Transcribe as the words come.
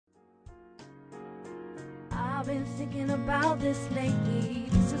I've been thinking about this lately.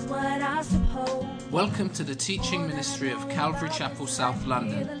 This is what I suppose. Welcome to the teaching ministry of Calvary Chapel, South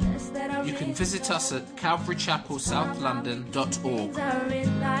London. You can visit us at calvarychapelsouthlondon.org. I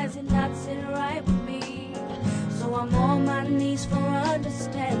realize it not sit right with me. So I'm on my knees for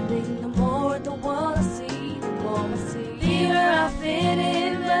understanding. The more of the world I see, the more I see. Here I fit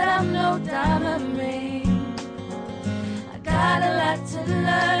in, but I'm no diamond ring. I got a lot to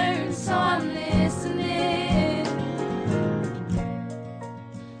learn, so I'm listening.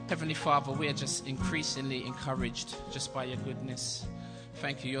 Heavenly Father, we are just increasingly encouraged just by your goodness.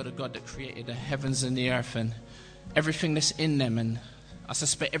 Thank you, you're the God that created the heavens and the earth and everything that's in them, and I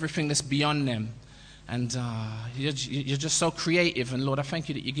suspect everything that's beyond them. And you're just so creative, and Lord, I thank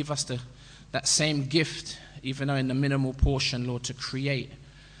you that you give us that same gift, even though in the minimal portion, Lord, to create.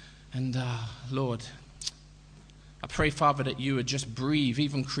 And Lord, I pray, Father, that you would just breathe,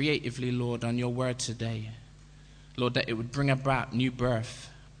 even creatively, Lord, on your word today. Lord, that it would bring about new birth.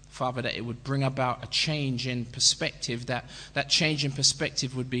 Father, that it would bring about a change in perspective, that change in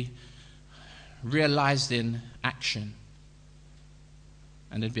perspective would be realized in action.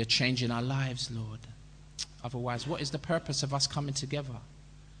 And there'd be a change in our lives, Lord. Otherwise, what is the purpose of us coming together?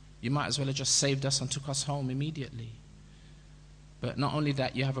 You might as well have just saved us and took us home immediately. But not only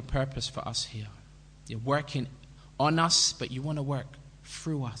that, you have a purpose for us here. You're working on us, but you want to work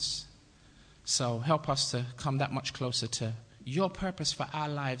through us. So help us to come that much closer to your purpose for our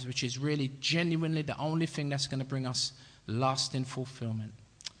lives, which is really genuinely the only thing that's going to bring us lasting fulfillment.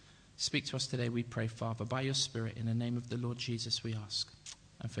 Speak to us today, we pray, Father, by your Spirit, in the name of the Lord Jesus we ask.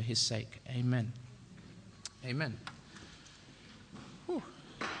 And for his sake, amen. Amen.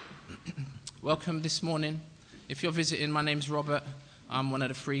 Welcome this morning. If you're visiting, my name's Robert. I'm one of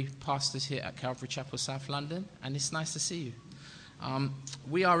the 3 pastors here at Calvary Chapel, South London, and it's nice to see you.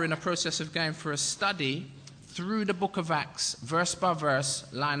 We are in a process of going for a study through the book of Acts, verse by verse,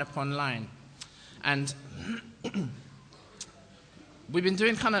 line upon line. And we've been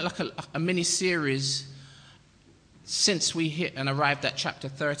doing kind of like a mini-series since we hit and arrived at chapter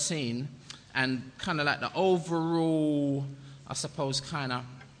 13, and kind of like the overall, I suppose, kind of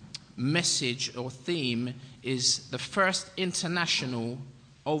message or theme is the first international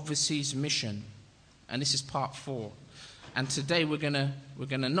overseas mission. And this is part 4. And today we're gonna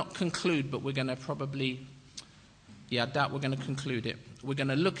not conclude, but we're gonna probably, I doubt we're going to conclude it. We're going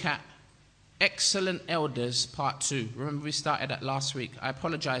to look at Excellent Elders, part 2. Remember, we started that last week. I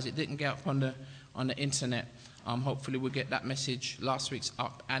apologize, it didn't get up on the internet. Hopefully we'll get that message last week's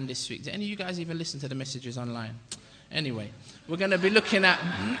up and this week. Did any of you guys even listen to the messages online? Anyway, we're going to be looking at...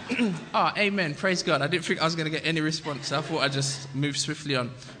 amen, praise God. I didn't think I was going to get any response, so I thought I'd just move swiftly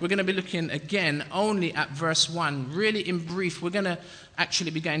on. We're going to be looking again only at verse 1. Really in brief, we're going to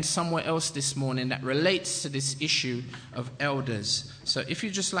actually be going somewhere else this morning that relates to this issue of elders. So if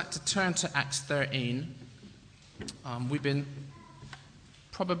you'd just like to turn to Acts 13, we've been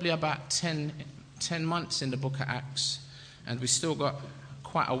probably about 10 months in the book of Acts, and we still got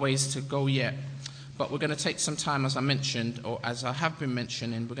quite a ways to go yet. But we're going to take some time, as I mentioned, or as I have been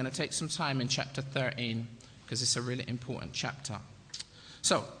mentioning, we're going to take some time in chapter 13, because it's a really important chapter.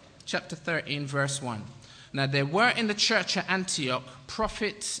 So, chapter 13, verse 1. Now, there were in the church at Antioch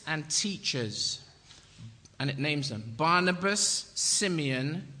prophets and teachers, and it names them: Barnabas,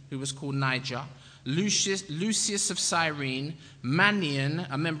 Simeon, who was called Niger, Lucius of Cyrene, Manaen,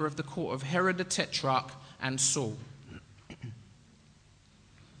 a member of the court of Herod the Tetrarch, and Saul.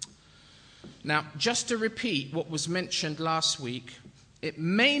 Now, just to repeat what was mentioned last week, it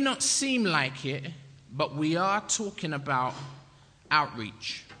may not seem like it, but we are talking about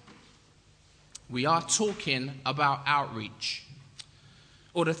outreach. We are talking about outreach,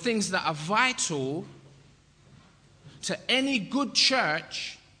 or the things that are vital to any good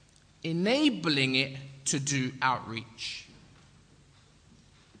church, enabling it to do outreach.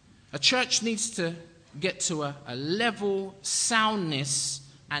 A church needs to get to a level, soundness,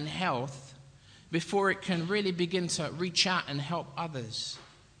 and health before it can really begin to reach out and help others.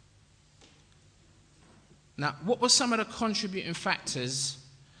 Now, what were some of the contributing factors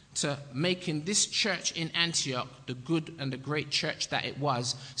to making this church in Antioch the good and the great church that it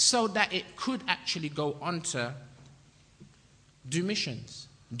was, so that it could actually go on to do missions,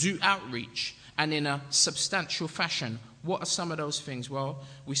 do outreach, and in a substantial fashion? What are some of those things? Well,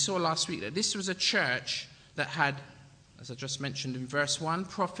 we saw last week that this was a church that had, as I just mentioned in verse 1,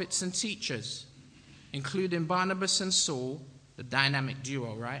 prophets and teachers, including Barnabas and Saul, the dynamic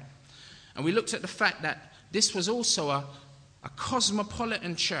duo, right? And we looked at the fact that this was also a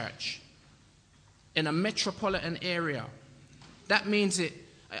cosmopolitan church in a metropolitan area. That means it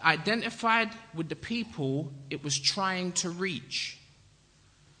It identified with the people it was trying to reach.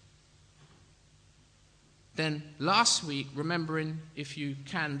 Then last week, remembering, if you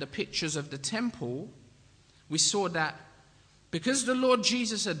can, the pictures of the temple, we saw that because the Lord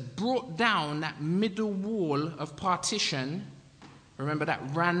Jesus had brought down that middle wall of partition, remember, that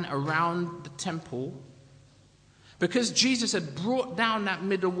ran around the temple, because Jesus had brought down that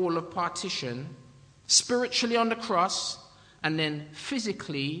middle wall of partition, spiritually on the cross, and then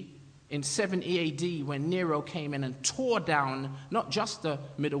physically in 70 AD when Nero came in and tore down not just the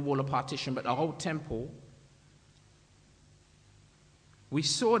middle wall of partition but the whole temple, we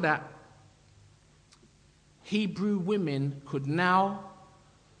saw that Hebrew women could now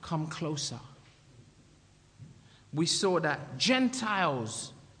come closer. We saw that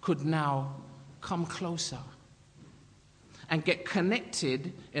Gentiles could now come closer and get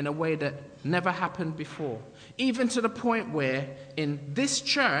connected in a way that never happened before. Even to the point where in this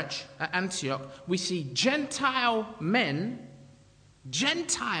church at Antioch, we see Gentile men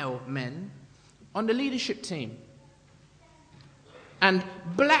on the leadership team. And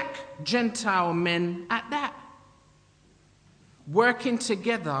black Gentile men at that. Working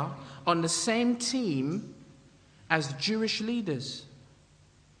together on the same team as Jewish leaders.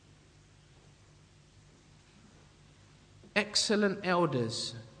 Excellent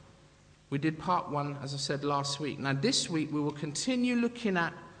elders. We did part 1, as I said, last week. Now this week we will continue looking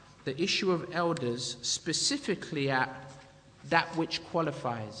at the issue of elders, specifically at that which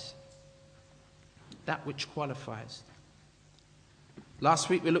qualifies. That which qualifies. Last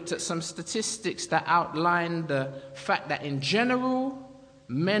week we looked at some statistics that outlined the fact that in general,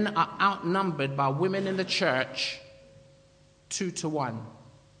 men are outnumbered by women in the church 2-1.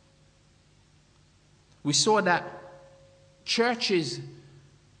 We saw that church is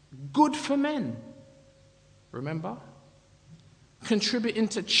good for men, remember? Contributing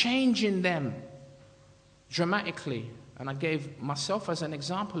to changing them dramatically. And I gave myself as an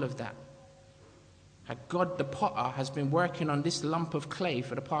example of that. God the potter has been working on this lump of clay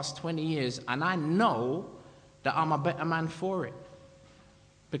for the past 20 years, and I know that I'm a better man for it.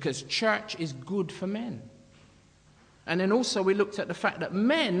 Because church is good for men. And then also we looked at the fact that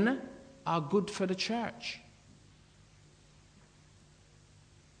men are good for the church.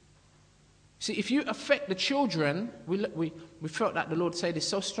 See, if you affect the children, we felt that the Lord said this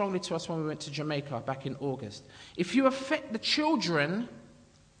so strongly to us when we went to Jamaica back in August. If you affect the children,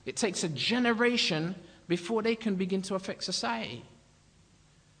 it takes a generation before they can begin to affect society.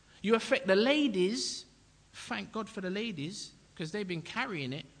 You affect the ladies, thank God for the ladies, because they've been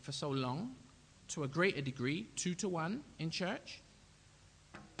carrying it for so long, to a greater degree, 2-1 in church.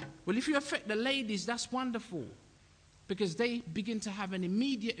 Well, if you affect the ladies, that's wonderful, because they begin to have an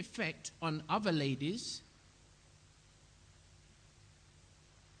immediate effect on other ladies,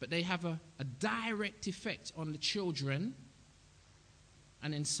 but they have a direct effect on the children.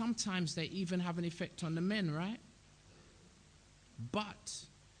 And then sometimes they even have an effect on the men, right? But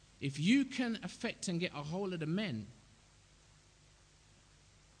if you can affect and get a hold of the men,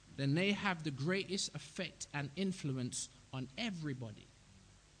 then they have the greatest effect and influence on everybody.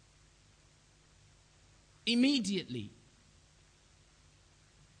 Immediately.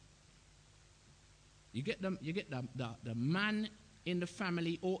 You get the man in the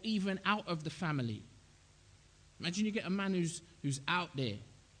family or even out of the family. Imagine you get a man who's out there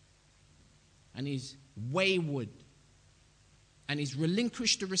and he's wayward and he's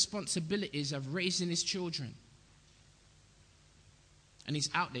relinquished the responsibilities of raising his children. And he's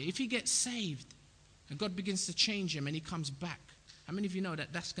out there. If he gets saved and God begins to change him and he comes back, how many of you know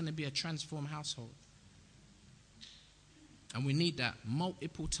that that's going to be a transformed household? And we need that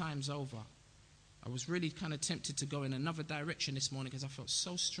multiple times over. I was really kind of tempted to go in another direction this morning because I felt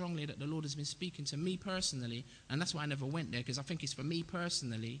so strongly that the Lord has been speaking to me personally, and that's why I never went there, because I think it's for me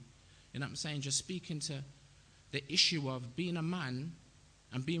personally, you know what I'm saying, just speaking to the issue of being a man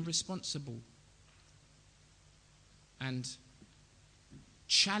and being responsible and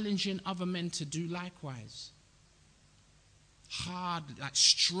challenging other men to do likewise. Hard, like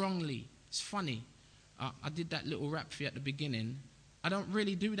strongly. It's funny. I did that little rap for you at the beginning. I don't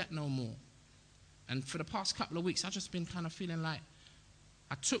really do that no more. And for the past couple of weeks, I've just been kind of feeling like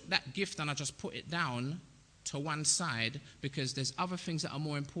I took that gift and I just put it down to one side because there's other things that are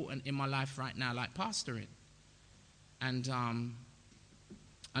more important in my life right now, like pastoring. And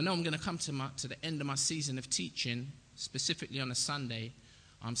I know I'm going to come to the end of my season of teaching, specifically on a Sunday.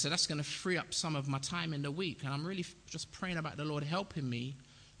 So that's going to free up some of my time in the week. And I'm really just praying about the Lord helping me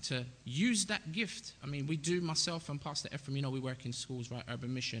to use that gift. I mean, we do, myself and Pastor Ephraim, you know, we work in schools, right,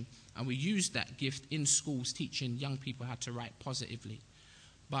 Urban Mission, and we use that gift in schools teaching young people how to write positively.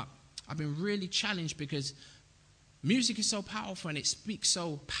 But I've been really challenged because music is so powerful and it speaks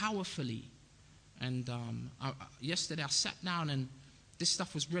so powerfully. And yesterday I sat down and this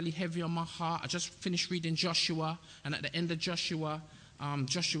stuff was really heavy on my heart. I just finished reading Joshua, and at the end of Joshua,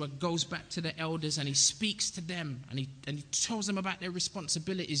 Joshua goes back to the elders and he speaks to them and he tells them about their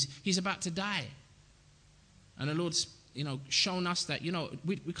responsibilities. He's about to die. And the Lord's, shown us that,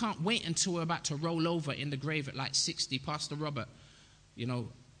 we can't wait until we're about to roll over in the grave at like 60, Pastor Robert.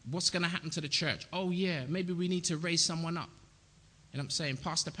 What's going to happen to the church? Oh, yeah, maybe we need to raise someone up. You know what I'm saying?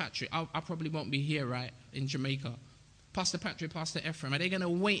 Pastor Patrick, I probably won't be here, right, in Jamaica. Pastor Patrick, Pastor Ephraim, are they going to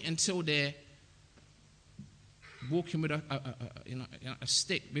wait until they're walking with a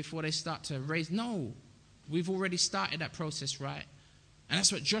stick before they start to raise? No, we've already started that process, right? And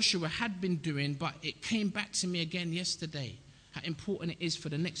that's what Joshua had been doing, but it came back to me again yesterday, how important it is for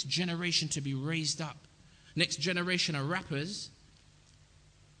the next generation to be raised up. Next generation of rappers.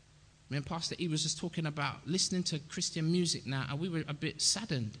 Man, Pastor E was just talking about listening to Christian music now, and we were a bit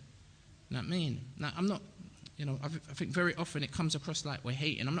saddened. You know what I mean? Now, I'm not, I think very often it comes across like we're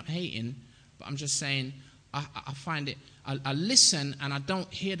hating. I'm not hating, but I'm just saying I find it, I listen and I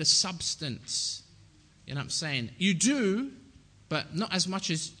don't hear the substance. You know what I'm saying? You do, but not as much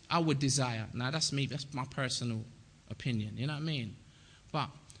as I would desire. Now, that's me. That's my personal opinion. You know what I mean? But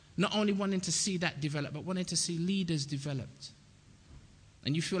not only wanting to see that develop, but wanting to see leaders developed.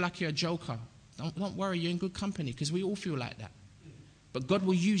 And you feel like you're a joker. Don't worry, you're in good company, because we all feel like that. But God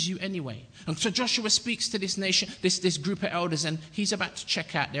will use you anyway. And so Joshua speaks to this nation, this group of elders, and he's about to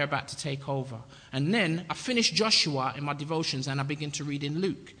check out. They're about to take over. And then I finish Joshua in my devotions, and I begin to read in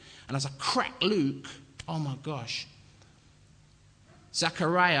Luke. And as I crack Luke, oh my gosh.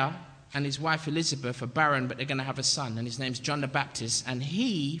 Zechariah and his wife Elizabeth are barren, but they're going to have a son, and his name's John the Baptist. And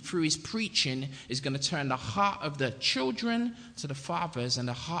he, through his preaching, is going to turn the heart of the children to the fathers, and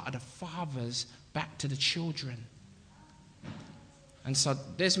the heart of the fathers back to the children. And so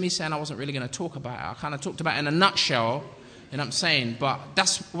there's me saying I wasn't really going to talk about it. I kind of talked about it in a nutshell, you know what I'm saying? But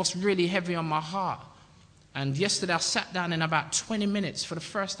that's what's really heavy on my heart. And yesterday I sat down in about 20 minutes. For the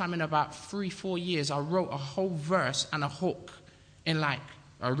first time in about 3-4 years, I wrote a whole verse and a hook in like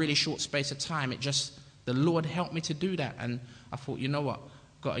a really short space of time. The Lord helped me to do that. And I thought, you know what?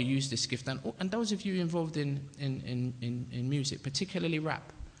 I've got to use this gift. And those of you involved in music, particularly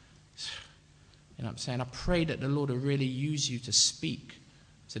rap, you know what I'm saying? I pray that the Lord will really use you to speak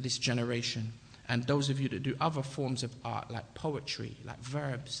to this generation. And those of you that do other forms of art, like poetry, like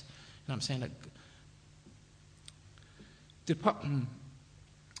verbs, you know what I'm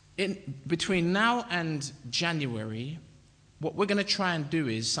saying? Between now and January, what we're going to try and do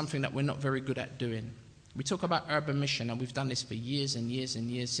is something that we're not very good at doing. We talk about urban mission, and we've done this for years and years and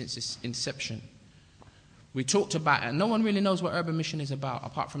years since its inception. We talked about it. No one really knows what urban mission is about,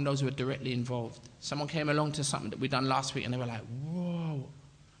 apart from those who are directly involved. Someone came along to something that we done last week, and they were like, whoa,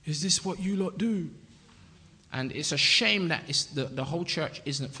 is this what you lot do? And it's a shame that the whole church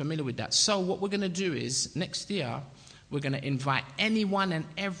isn't familiar with that. So what we're going to do is, next year, we're going to invite anyone and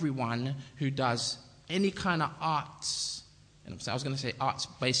everyone who does any kind of arts. And I was going to say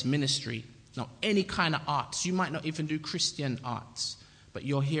arts-based ministry. No, any kind of arts. You might not even do Christian arts, but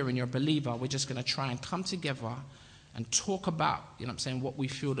you're here and you're a believer. We're just going to try and come together and talk about, you know what I'm saying, what we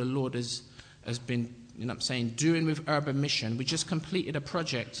feel the Lord has been, you know what I'm saying, doing with Urban Mission. We just completed a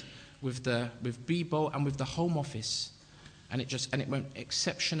project with Bebo and with the Home Office, and it went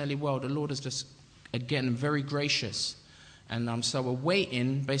exceptionally well. The Lord is just, again, very gracious. And so we're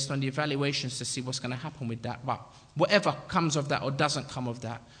waiting, based on the evaluations, to see what's going to happen with that. But whatever comes of that or doesn't come of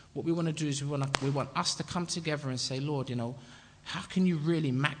that, what we want to do is we want us to come together and say, Lord, you know, how can you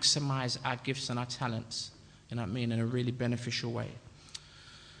really maximize our gifts and our talents, you know what I mean, in a really beneficial way?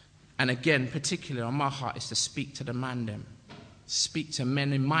 And again, particularly on my heart is to speak to the man them. Speak to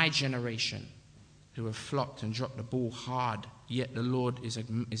men in my generation who have flopped and dropped the ball hard, yet the Lord is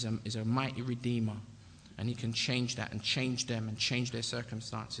a mighty redeemer. And he can change that and change them and change their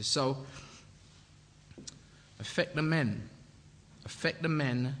circumstances. So, affect the men,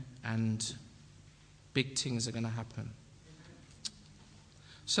 and big things are going to happen.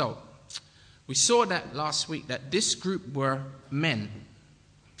 So, we saw that last week, that this group were men.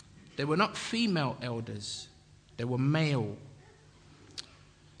 They were not female elders. They were male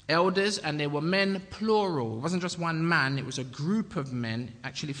elders, and they were men plural. It wasn't just one man. It was a group of men,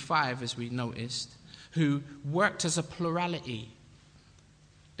 actually 5 as we noticed, who worked as a plurality.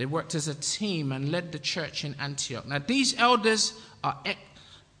 They worked as a team and led the church in Antioch. Now, these elders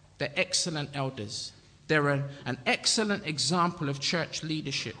they're excellent elders. They're an excellent example of church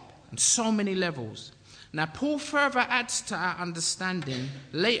leadership on so many levels. Now, Paul further adds to our understanding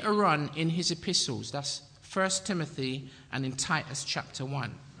later on in his epistles. That's 1 Timothy and in Titus chapter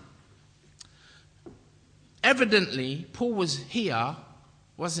 1. Evidently, Paul was here,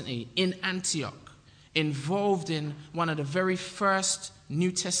 wasn't he, in Antioch, involved in one of the very first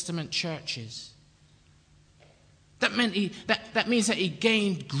New Testament churches. That means that he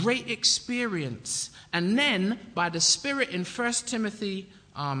gained great experience. And then, by the Spirit in 1 Timothy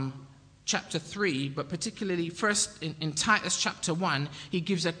chapter 3, but particularly first in Titus chapter 1, he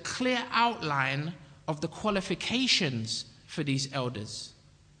gives a clear outline of the qualifications for these elders.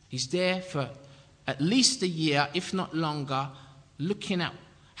 He's there for at least a year, if not longer, looking at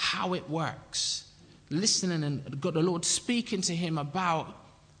how it works, listening and got the Lord speaking to him about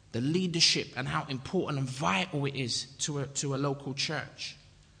the leadership and how important and vital it is to a local church.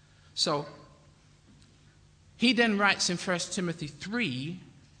 So he then writes in 1 Timothy 3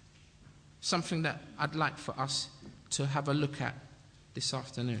 something that I'd like for us to have a look at this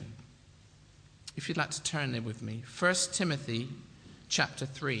afternoon. If you'd like to turn there with me, 1 Timothy chapter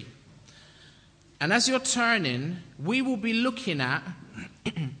 3. And as you're turning, we will be looking at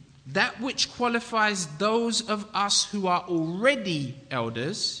that which qualifies those of us who are already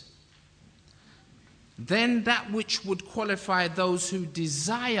elders, then that which would qualify those who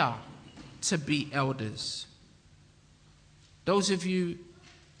desire to be elders. Those of you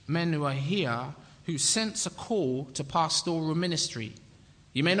men who are here who sense a call to pastoral ministry,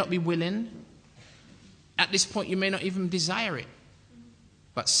 you may not be willing. At this point, you may not even desire it.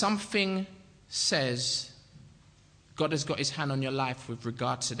 But something says God has got his hand on your life with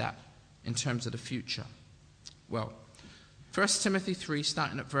regard to that in terms of the future. Well, 1 Timothy 3,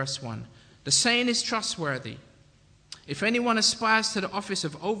 starting at verse 1. The saying is trustworthy. If anyone aspires to the office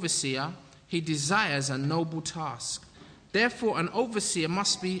of overseer, he desires a noble task. Therefore, an overseer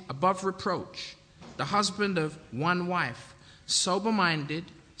must be above reproach, the husband of one wife, sober-minded,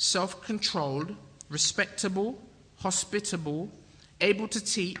 self-controlled, respectable, hospitable, able to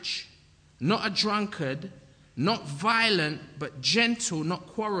teach, not a drunkard, not violent, but gentle, not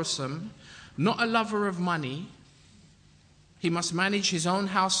quarrelsome, not a lover of money. He must manage his own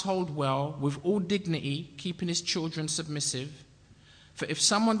household well, with all dignity, keeping his children submissive. For if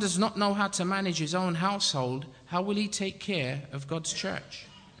someone does not know how to manage his own household, how will he take care of God's church?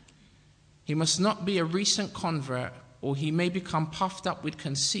 He must not be a recent convert, or he may become puffed up with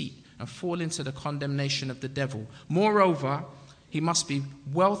conceit and fall into the condemnation of the devil. Moreover, he must be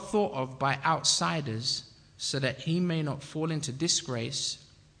well thought of by outsiders, so that he may not fall into disgrace,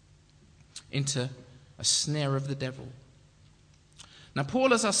 into a snare of the devil. Now,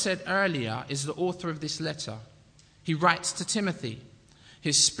 Paul, as I said earlier, is the author of this letter. He writes to Timothy,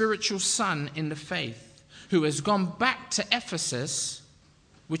 his spiritual son in the faith, who has gone back to Ephesus,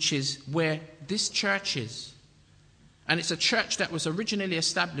 which is where this church is. And it's a church that was originally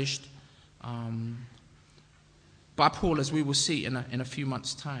established by Paul, as we will see in a few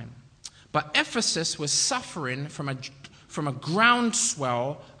months' time. But Ephesus was suffering from a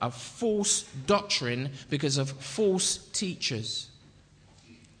groundswell of false doctrine because of false teachers.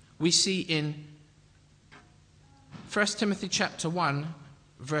 We see in 1 Timothy chapter 1,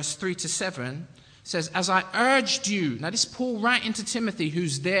 verse 3 to 7, says, as I urged you, now this is Paul writing to Timothy,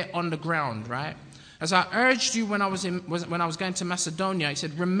 who's there on the ground, right? As I urged you when I was going to Macedonia, he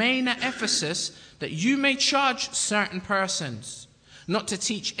said, remain at Ephesus, that you may charge certain persons not to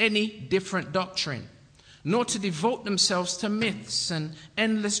teach any different doctrine, nor to devote themselves to myths and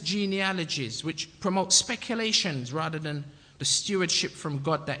endless genealogies, which promote speculations rather than the stewardship from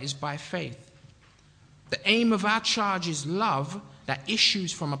God that is by faith. The aim of our charge is love that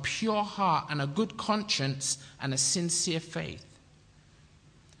issues from a pure heart and a good conscience and a sincere faith.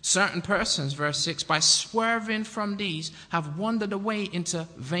 Certain persons, verse 6, by swerving from these, have wandered away into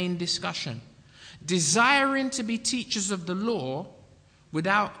vain discussion, desiring to be teachers of the law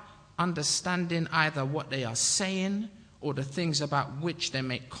without understanding either what they are saying or the things about which they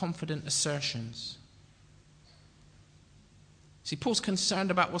make confident assertions. See, Paul's concerned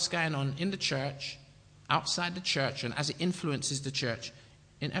about what's going on in the church, outside the church, and as it influences the church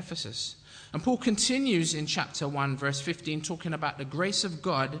in Ephesus. And Paul continues in chapter 1, verse 15, talking about the grace of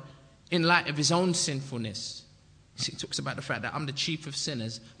God in light of his own sinfulness. He talks about the fact that I'm the chief of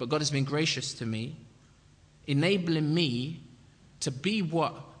sinners, but God has been gracious to me, enabling me to be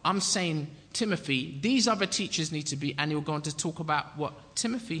what I'm saying, Timothy, these other teachers need to be, and he'll go on to talk about what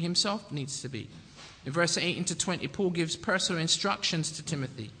Timothy himself needs to be. In verse 18 to 20, Paul gives personal instructions to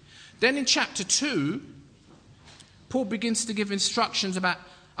Timothy. Then in chapter 2, Paul begins to give instructions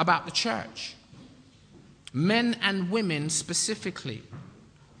about the church. Men and women specifically.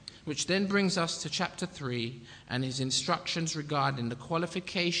 which then brings us to chapter 3 and his instructions regarding the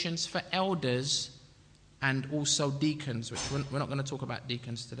qualifications for elders and also deacons, which we're not going to talk about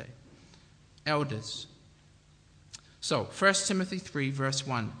deacons today. Elders. So, 1 Timothy 3, verse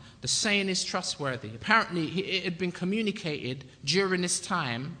 1. The saying is trustworthy. Apparently, it had been communicated during this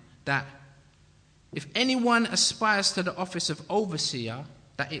time that if anyone aspires to the office of overseer,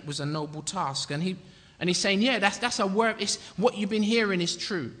 that it was a noble task. And he's saying, yeah, that's a word. It's, what you've been hearing is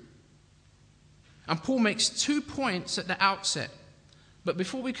true. And Paul makes 2 points at the outset. But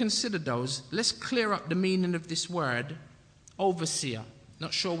before we consider those, let's clear up the meaning of this word, overseer.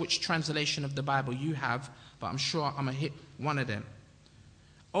 Not sure which translation of the Bible you have, but I'm sure I'm going to hit one of them.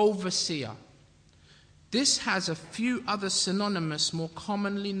 Overseer. This has a few other synonymous, more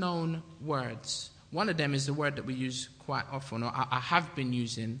commonly known words. One of them is the word that we use quite often, or I have been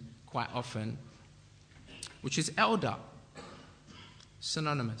using quite often, which is elder.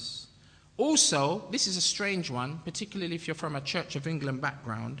 Synonymous. Also, this is a strange one, particularly if you're from a Church of England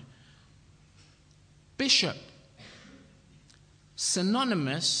background. Bishop.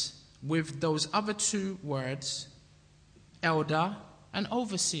 Synonymous with those other 2 words, elder and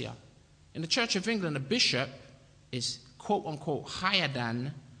overseer. In the Church of England, a bishop is quote-unquote higher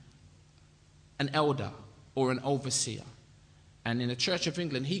than an elder or an overseer. And in the Church of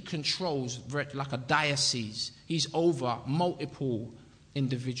England, he controls like a diocese. He's over multiple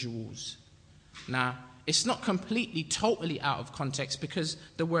individuals. Now, it's not completely, totally out of context because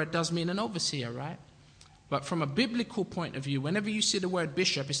the word does mean an overseer, right? But from a biblical point of view, whenever you see the word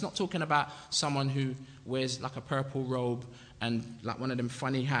bishop, it's not talking about someone who wears like a purple robe and like one of them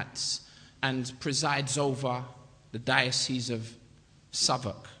funny hats and presides over the diocese of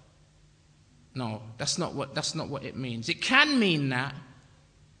Southwark. No, that's not what it means. It can mean that,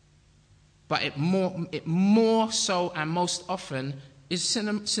 but it more so and most often is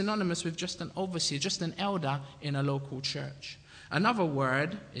synonymous with just an overseer, just an elder in a local church. Another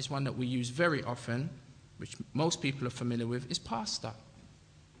word is one that we use very often, which most people are familiar with, is pastor.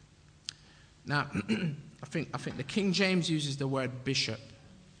 Now, I think the King James uses the word bishop.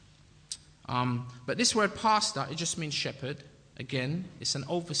 But this word pastor, it just means shepherd. Again, it's an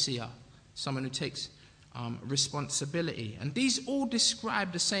overseer, someone who takes responsibility. And these all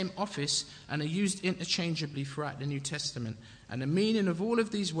describe the same office and are used interchangeably throughout the New Testament. And the meaning of all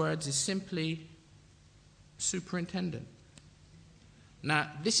of these words is simply superintendent.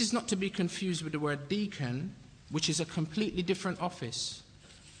 Now, this is not to be confused with the word deacon, which is a completely different office.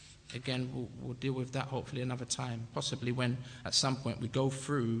 Again, we'll deal with that hopefully another time, possibly when at some point we go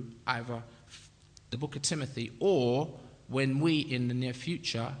through either the book of Timothy or when we, in the near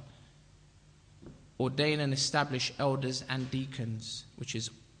future, ordain and establish elders and deacons, which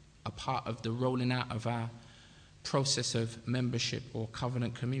is a part of the rolling out of our process of membership or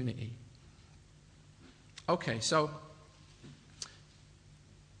covenant community. Okay, so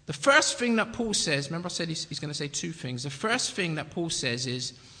the first thing that Paul says, remember I said he's going to say 2 things. The first thing that Paul says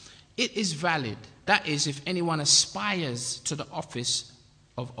is, it is valid. That is, if anyone aspires to the office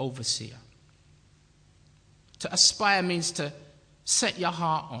of overseer. To aspire means to set your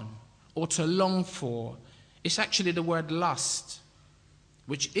heart on or to long for. It's actually the word lust,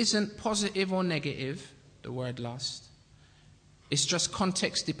 which isn't positive or negative, the word lust. It's just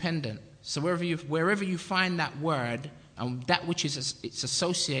context dependent. So wherever you find that word, and that which it's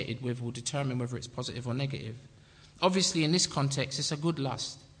associated with will determine whether it's positive or negative. Obviously, in this context, it's a good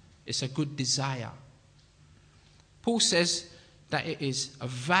lust. It's a good desire. Paul says that it is a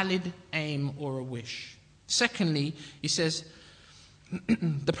valid aim or a wish. Secondly, he says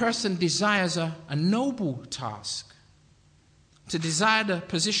the person desires a noble task. To desire the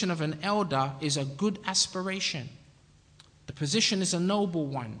position of an elder is a good aspiration. The position is a noble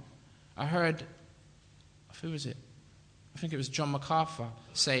one. I heard, who was it? I think it was John MacArthur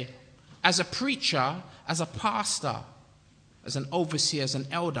say, as a preacher, as a pastor, as an overseer, as an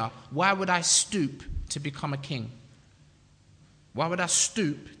elder, why would I stoop to become a king? Why would I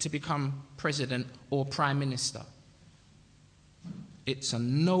stoop to become president or prime minister? It's a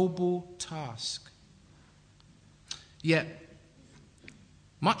noble task. Yet,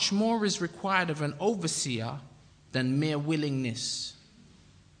 much more is required of an overseer than mere willingness.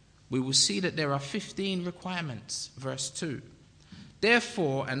 We will see that there are 15 requirements, verse 2.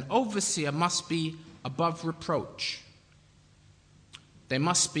 Therefore, an overseer must be above reproach. They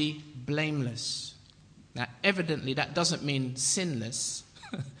must be blameless. Now, evidently, that doesn't mean sinless,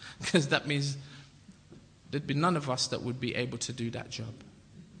 because that means there'd be none of us that would be able to do that job.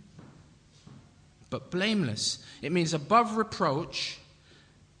 But blameless, it means above reproach.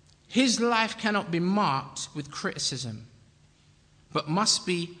 His life cannot be marked with criticism, but must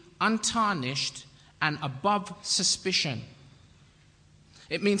be untarnished, and above suspicion.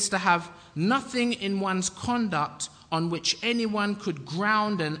 It means to have nothing in one's conduct on which anyone could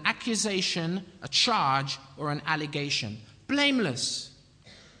ground an accusation, a charge, or an allegation. Blameless,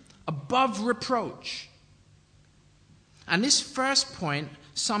 above reproach. And this first point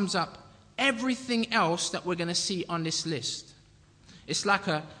sums up everything else that we're going to see on this list. It's like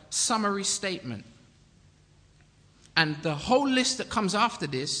a summary statement. And the whole list that comes after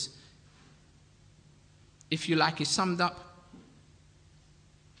this, if you like, is summed up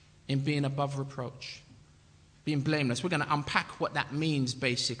in being above reproach, being blameless. We're going to unpack what that means,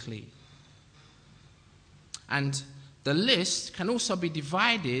 basically. And the list can also be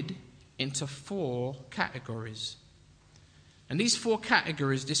divided into 4 categories. And these 4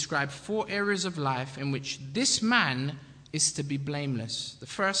 categories describe 4 areas of life in which this man is to be blameless. The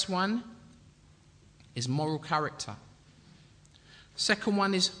first one is moral character. Second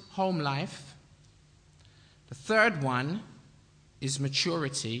one is home life. The third one is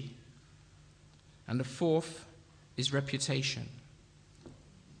maturity. And the fourth is reputation.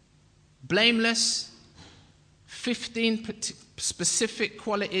 Blameless, 15 specific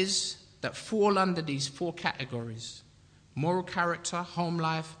qualities that fall under these 4 categories: moral character, home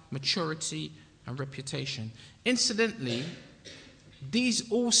life, maturity, and reputation. Incidentally, these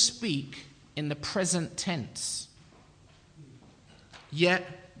all speak in the present tense. Yet,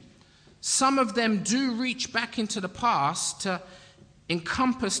 some of them do reach back into the past to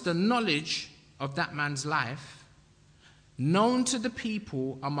encompass the knowledge of that man's life, known to the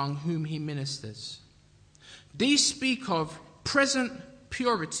people among whom he ministers. These speak of present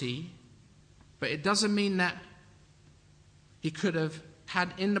purity, but it doesn't mean that he could have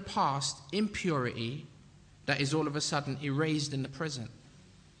had in the past impurity that is all of a sudden erased in the present.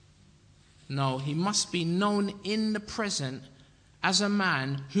 No, he must be known in the present as a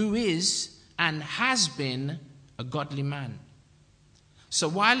man who is and has been a godly man. So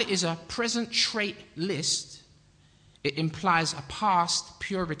while it is a present trait list, it implies a past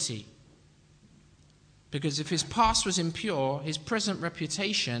purity. Because if his past was impure, his present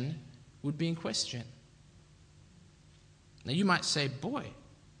reputation would be in question. Now you might say, boy,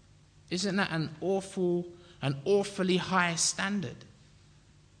 isn't that an awfully high standard?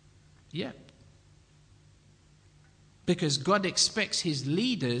 Yep. Because God expects his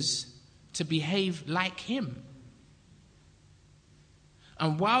leaders to behave like him.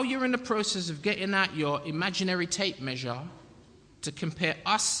 And while you're in the process of getting out your imaginary tape measure to compare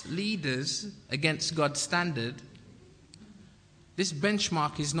us leaders against God's standard, this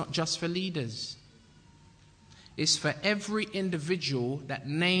benchmark is not just for leaders. It's for every individual that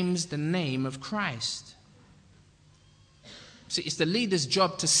names the name of Christ. See, it's the leader's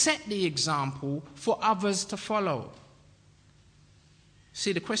job to set the example for others to follow.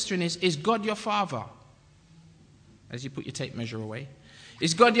 See, the question is God your father? As you put your tape measure away.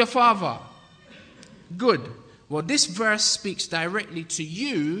 Is God your father? Good. Well, this verse speaks directly to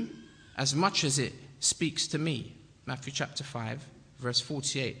you as much as it speaks to me. Matthew chapter 5, verse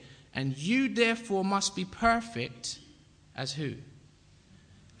 48. And you therefore must be perfect as who?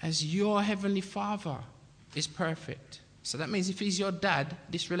 As your heavenly Father is perfect. So that means if he's your dad,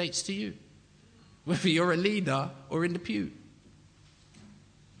 this relates to you. Whether you're a leader or in the pew.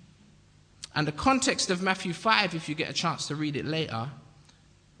 And the context of Matthew 5, if you get a chance to read it later,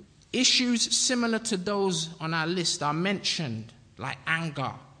 issues similar to those on our list are mentioned, like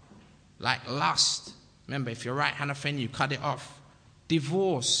anger, like lust. Remember, if your right hand offend you, cut it off.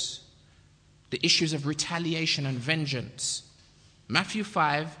 Divorce, the issues of retaliation and vengeance. Matthew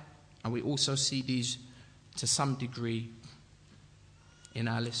 5, and we also see these to some degree in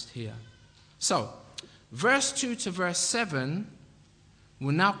our list here. So, verse 2 to verse 7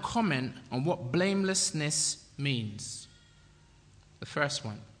 will now comment on what blamelessness means. The first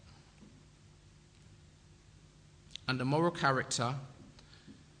one. Under moral character,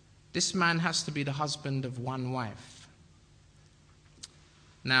 this man has to be the husband of one wife.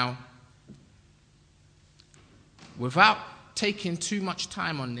 Now, without taking too much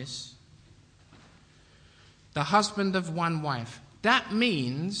time on this, the husband of one wife, that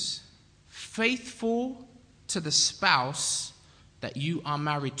means faithful to the spouse that you are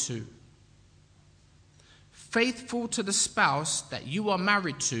married to. Faithful to the spouse that you are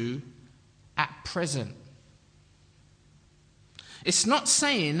married to at present. It's not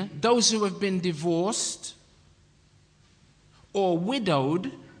saying those who have been divorced or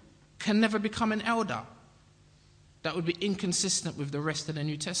widowed can never become an elder. That would be inconsistent with the rest of the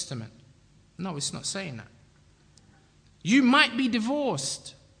New Testament. No, it's not saying that. You might be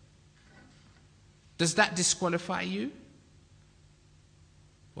divorced. Does that disqualify you?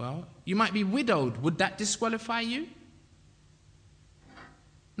 Well, you might be widowed. Would that disqualify you?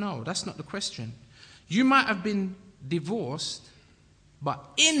 No, that's not the question. You might have been divorced, but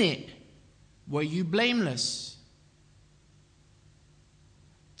in it, were you blameless?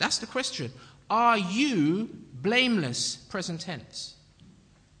 That's the question. Are you blameless? Present tense.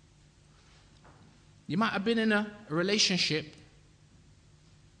 You might have been in a relationship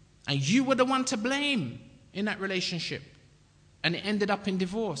and you were the one to blame in that relationship and it ended up in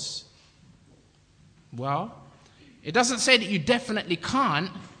divorce. Well, it doesn't say that you definitely can't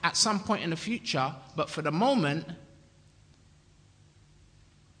at some point in the future, but for the moment,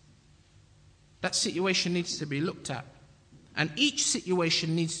 that situation needs to be looked at. And each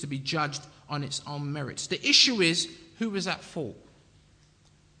situation needs to be judged on its own merits. The issue is, who was at fault?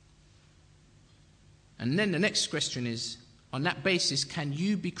 And then the next question is, on that basis, can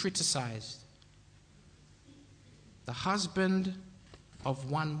you be criticized? The husband of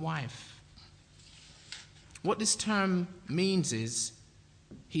one wife. What this term means is,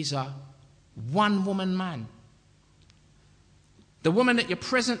 he's a one-woman man. The woman that you're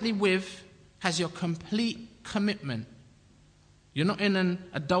presently with has your complete commitment. You're not in an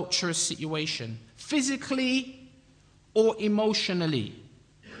adulterous situation, physically or emotionally.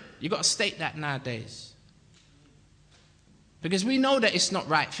 You've got to state that nowadays. Because we know that it's not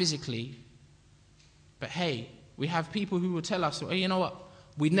right physically. But hey, we have people who will tell us, hey, you know what?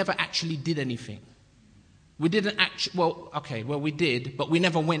 We never actually did anything. We didn't actually, we did, but we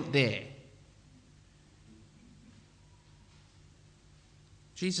never went there.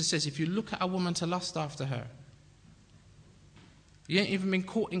 Jesus says, if you look at a woman to lust after her, you ain't even been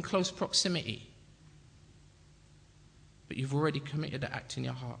caught in close proximity, but you've already committed the act in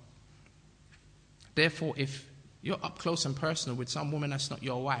your heart. Therefore, if you're up close and personal with some woman that's not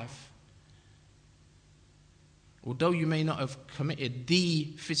your wife, although you may not have committed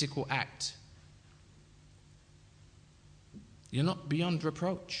the physical act, you're not beyond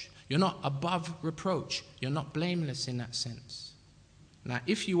reproach. You're not above reproach. You're not blameless in that sense. Now,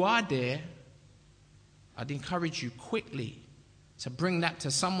 if you are there, I'd encourage you quickly to bring that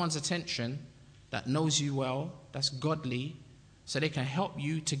to someone's attention that knows you well, that's godly, so they can help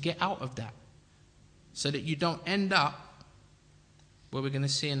you to get out of that, so that you don't end up where we're going to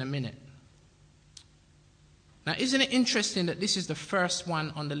see in a minute. Now, isn't it interesting that this is the first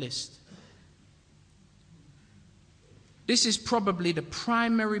one on the list? This is probably the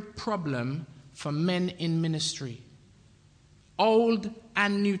primary problem for men in ministry. Old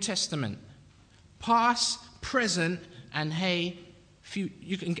and New Testament. Past, present, and hey,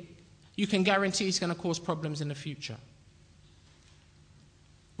 you can guarantee it's going to cause problems in the future.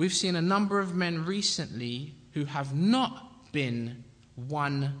 We've seen a number of men recently who have not been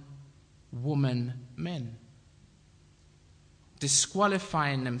one-woman men,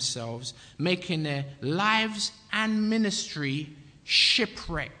 disqualifying themselves, making their lives and ministry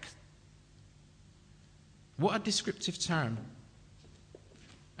shipwrecked. What a descriptive term,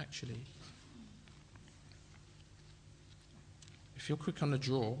 actually. If you're quick on the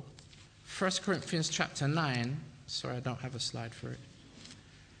draw, 1 Corinthians chapter 9, sorry I don't have a slide for it.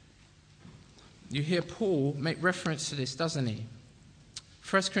 You hear Paul make reference to this, doesn't he?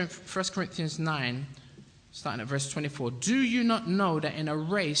 1 Corinthians 9, starting at verse 24. Do you not know that in a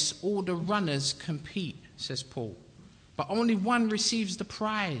race all the runners compete, says Paul, but only one receives the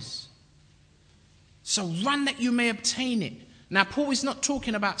prize? So run that you may obtain it. Now, Paul is not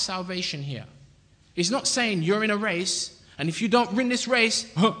talking about salvation here. He's not saying you're in a race, and if you don't win this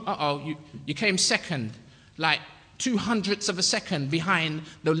race, you came second, like 0.02 of a second behind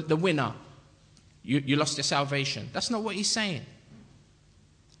the winner. You lost your salvation. That's not what he's saying.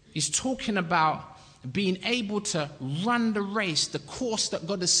 He's talking about being able to run the race, the course that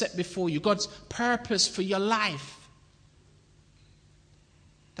God has set before you, God's purpose for your life.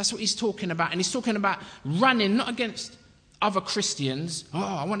 That's what he's talking about. And he's talking about running not against other Christians.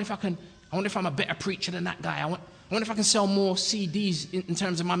 I wonder if I'm a better preacher than that guy. I wonder if I can sell more CDs in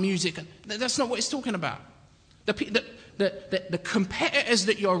terms of my music. That's not what he's talking about. The competitors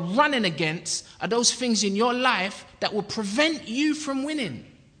that you're running against are those things in your life that will prevent you from winning.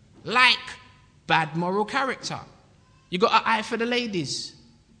 Like bad moral character. You got an eye for the ladies.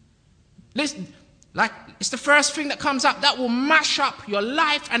 Listen, like it's the first thing that comes up that will mash up your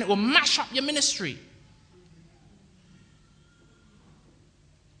life and it will mash up your ministry.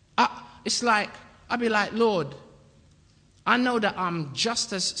 It's like, I'll be like, Lord, I know that I'm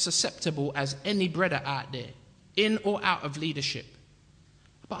just as susceptible as any brother out there, in or out of leadership.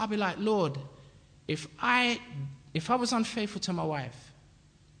 But I'll be like, Lord, if I was unfaithful to my wife,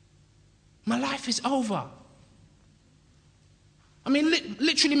 my life is over. I mean,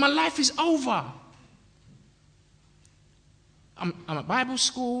 literally, my life is over. I'm at Bible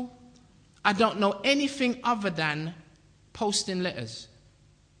school. I don't know anything other than posting letters.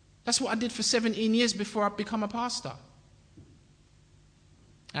 That's what I did for 17 years before I become a pastor.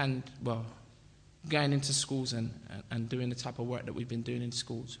 And, well, going into schools and doing the type of work that we've been doing in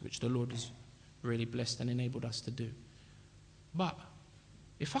schools, which the Lord has really blessed and enabled us to do. But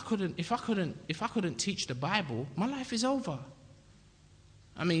if I couldn't teach the Bible, my life is over.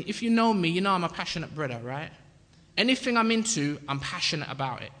 I mean, if you know me, you know I'm a passionate brother, right? Anything I'm into, I'm passionate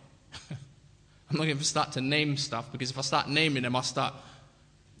about it. I'm not going to start to name stuff, because if I start naming them, I'll start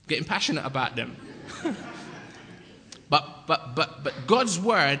getting passionate about them. But God's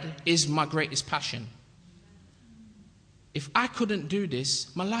word is my greatest passion. If I couldn't do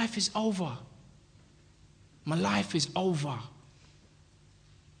this, my life is over. My life is over.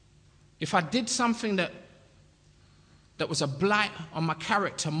 If I did something that was a blight on my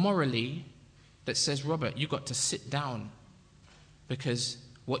character morally, that says, Robert, you got to sit down, because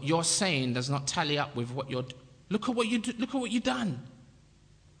what you're saying does not tally up with what you're. Look at what you've done.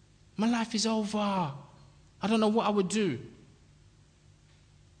 My life is over. I don't know what I would do.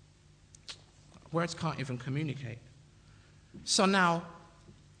 Words can't even communicate. So now,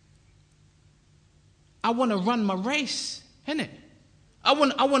 I want to run my race, innit? I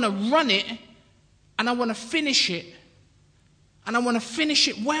want to run it, and I want to finish it, and I want to finish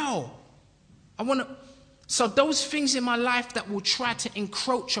it well. So those things in my life that will try to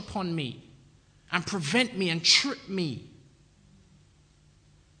encroach upon me and prevent me and trip me,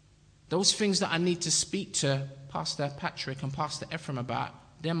 those things that I need to speak to Pastor Patrick and Pastor Ephraim about,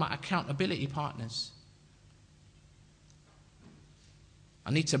 they're my accountability partners.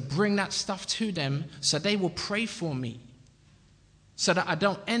 I need to bring that stuff to them so they will pray for me, so that I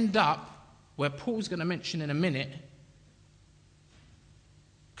don't end up where Paul's going to mention in a minute,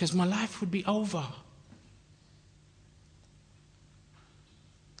 because my life would be over.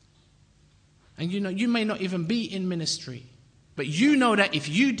 And you may not even be in ministry, but you know that if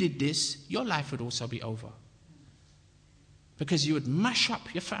you did this, your life would also be over. Because you would mash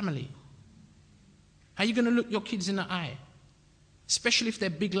up your family. How are you going to look your kids in the eye? Especially if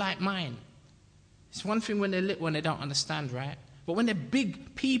they're big like mine. It's one thing when they're little and they don't understand, right? But when they're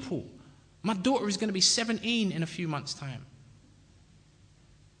big people, my daughter is going to be 17 in a few months' time.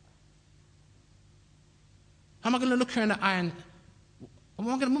 How am I going to look her in the eye and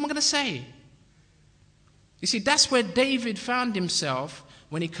what am I going to say? You see, that's where David found himself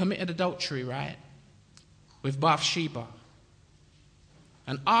when he committed adultery, right? With Bathsheba.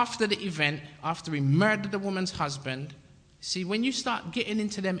 And after the event, after he murdered the woman's husband, see, when you start getting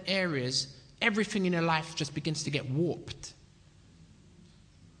into them areas, everything in your life just begins to get warped.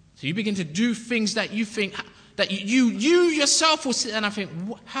 So you begin to do things that you think, that you yourself will sit and I think,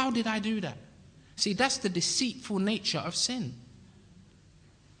 how did I do that? See, that's the deceitful nature of sin.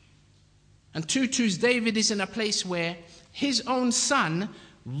 And Tutu's David is in a place where his own son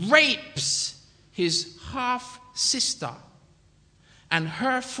rapes his half-sister. And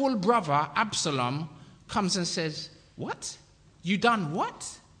her full brother, Absalom, comes and says, what? You done what?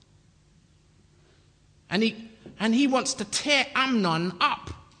 And he wants to tear Amnon up.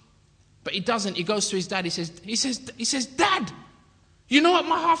 But he doesn't. He goes to his dad. He says, Dad, you know what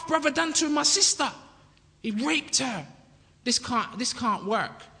my half-brother done to my sister? He raped her. This can't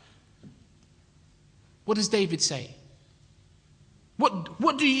work. What does David say?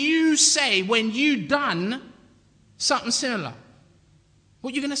 What do you say when you done something similar?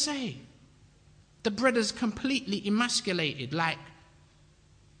 What are you going to say? The brother's completely emasculated,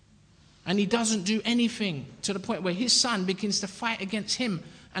 and he doesn't do anything, to the point where his son begins to fight against him,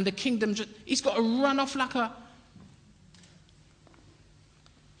 and the kingdom, he's got to run off like a...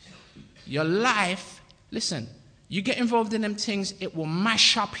 Your life, listen, you get involved in them things, it will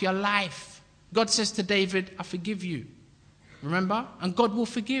mash up your life. God says to David, I forgive you. Remember? And God will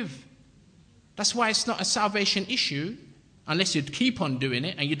forgive. That's why it's not a salvation issue, unless you keep on doing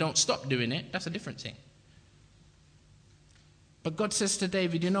it and you don't stop doing it. That's a different thing. But God says to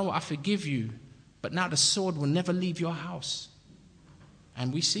David, you know what? I forgive you, but now the sword will never leave your house.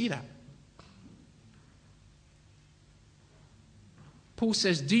 And we see that. Paul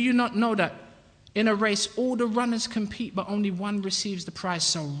says, do you not know that in a race all the runners compete, but only one receives the prize?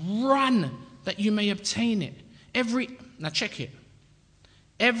 So run that you may obtain it. Now check it.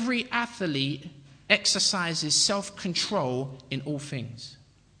 Every athlete exercises self-control in all things.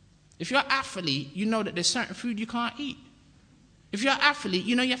 If you're an athlete, you know that there's certain food you can't eat. If you're an athlete,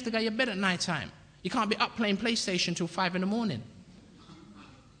 you know you have to go to your bed at night time. You can't be up playing PlayStation till 5 in the morning.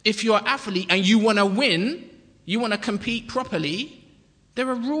 If you're an athlete and you want to win, you want to compete properly, there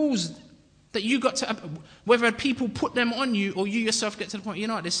are rules that you got to, whether people put them on you or you yourself get to the point, you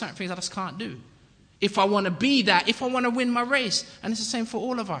know what, there's certain things I just can't do. If I want to be that, if I want to win my race. And it's the same for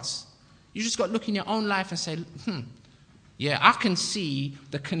all of us. You just got to look in your own life and say, yeah, I can see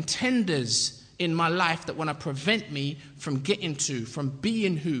the contenders in my life that want to prevent me from getting to, from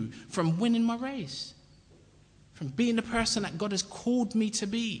being who, from winning my race, from being the person that God has called me to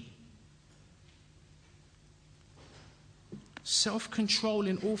be. Self-control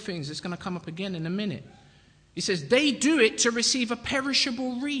in all things. It's going to come up again in a minute. He says, they do it to receive a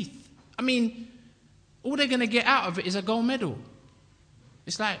perishable wreath. I mean, all they're going to get out of it is a gold medal.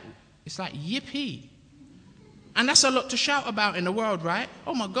 It's like yippee. And that's a lot to shout about in the world, right?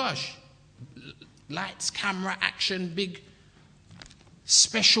 Oh my gosh. Lights, camera, action, big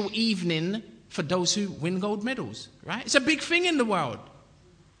special evening for those who win gold medals, right? It's a big thing in the world.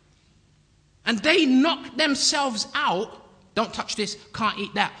 And they knock themselves out. Don't touch this, can't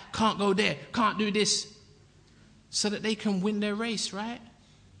eat that, can't go there, can't do this, so that they can win their race, right?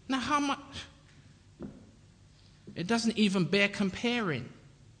 Now how much? It doesn't even bear comparing.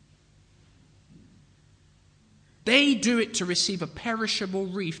 They do it to receive a perishable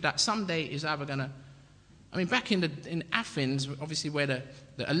wreath that someday is either going to... I mean, back in Athens, obviously where the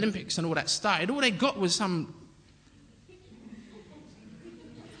Olympics and all that started, all they got was some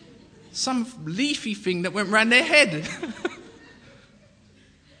leafy thing that went round their head.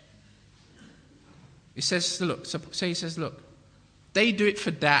 He says, look, they do it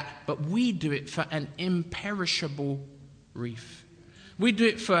for that, but we do it for an imperishable wreath. We do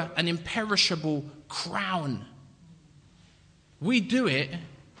it for an imperishable crown. We do it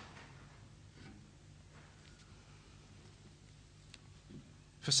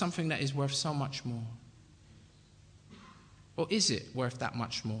for something that is worth so much more. Or is it worth that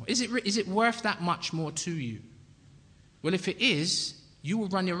much more? Is it worth that much more to you? Well, if it is, you will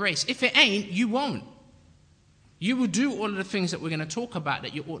run your race. If it ain't, you won't. You will do all of the things that we're going to talk about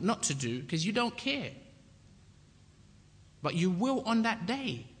that you ought not to do because you don't care. But you will on that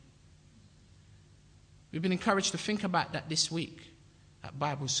day. We've been encouraged to think about that this week at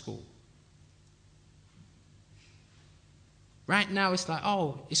Bible school. Right now it's like,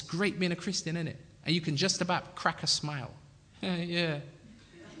 oh, it's great being a Christian, isn't it? And you can just about crack a smile. Yeah,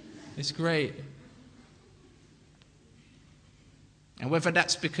 it's great. And whether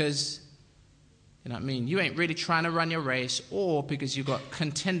that's because, you know what I mean, you ain't really trying to run your race, or because you've got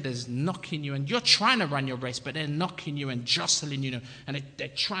contenders knocking you and you're trying to run your race, but they're knocking you and jostling you, and they're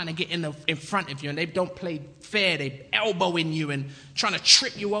trying to get in front of you, and they don't play fair. They're elbowing you and trying to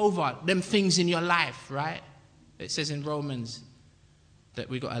trip you over, them things in your life, right? It says in Romans that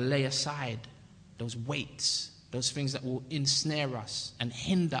we've got to lay aside those weights, those things that will ensnare us and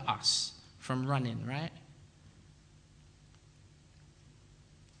hinder us from running, right?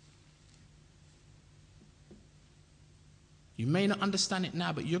 You may not understand it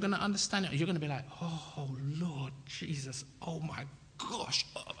now, but you're going to understand it. You're going to be like, oh, Lord Jesus, oh my gosh,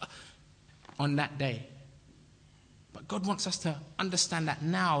 on that day. But God wants us to understand that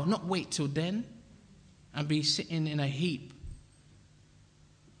now, not wait till then and be sitting in a heap,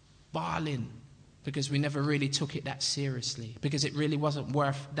 bawling, because we never really took it that seriously, because it really wasn't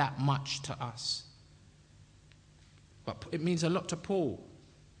worth that much to us. But it means a lot to Paul.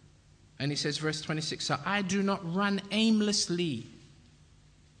 And he says, verse 26, so I do not run aimlessly.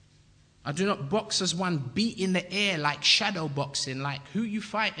 I do not box as one beat in the air like shadow boxing. Like, who you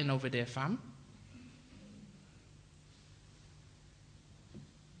fighting over there, fam?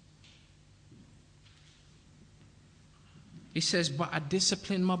 He says, but I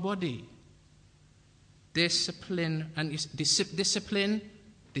discipline my body. Discipline, and discipline,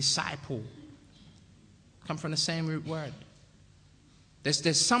 disciple. Come from the same root word.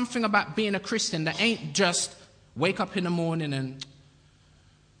 There's something about being a Christian that ain't just wake up in the morning and,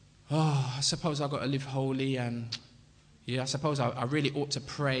 oh, I suppose I've got to live holy, and yeah, I suppose I really ought to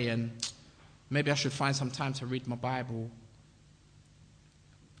pray, and maybe I should find some time to read my Bible.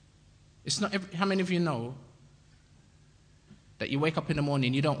 It's not how many of you know that you wake up in the morning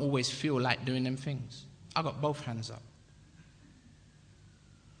and you don't always feel like doing them things? I got both hands up.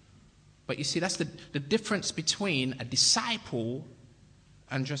 But you see, that's the difference between a disciple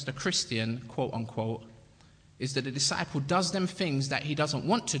and just a Christian, quote unquote, is that a disciple does them things that he doesn't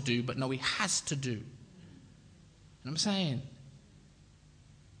want to do, but no, he has to do. You know what I'm saying?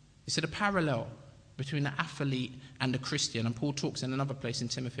 You see the parallel between the athlete and the Christian. And Paul talks in another place in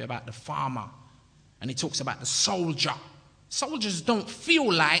Timothy about the farmer. And he talks about the soldier. Soldiers don't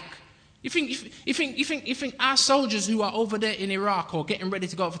feel like... You think our soldiers who are over there in Iraq or getting ready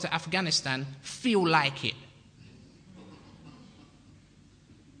to go over to Afghanistan feel like it?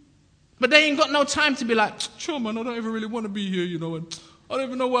 But they ain't got no time to be like, sure, man, I don't even really want to be here, and I don't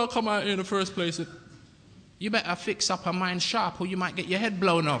even know why I come out here in the first place. You better fix up a mind sharp or you might get your head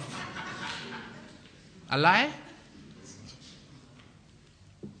blown off. A lie?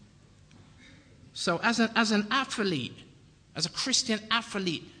 So as an athlete, as a Christian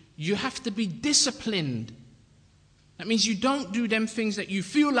athlete, you have to be disciplined. That means you don't do them things that you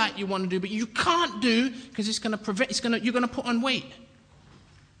feel like you want to do, but you can't do because you're going to put on weight.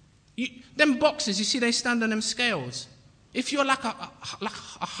 Them boxers, you see, they stand on them scales. If you're like a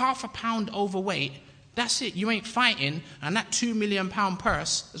half a pound overweight, that's it. You ain't fighting, and that £2 million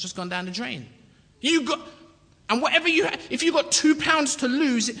purse has just gone down the drain. And whatever if you got 2 pounds to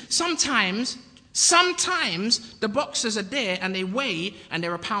lose, sometimes the boxers are there and they weigh and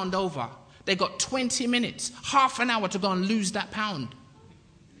they're a pound over. They got 20 minutes, half an hour to go and lose that pound.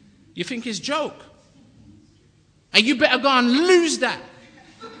 You think it's a joke? And you better go and lose that.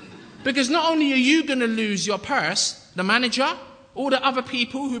 Because not only are you going to lose your purse, the manager, all the other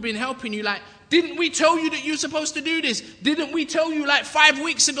people who've been helping you, like, didn't we tell you that you're supposed to do this? Didn't we tell you like 5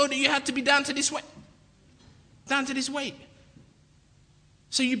 weeks ago that you had to be down to this weight? Down to this weight.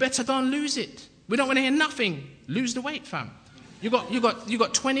 So you better go and lose it. We don't want to hear nothing. Lose the weight, fam. You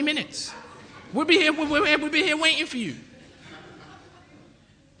got 20 minutes. We'll be here waiting for you.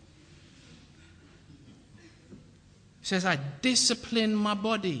 He says, I discipline my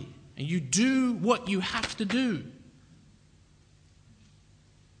body. And you do what you have to do.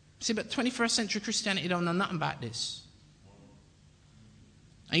 See, but 21st century Christianity don't know nothing about this.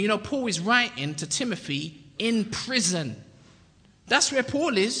 And Paul is writing to Timothy in prison. That's where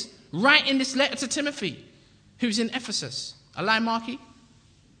Paul is, writing this letter to Timothy, who's in Ephesus. A lie, Marky?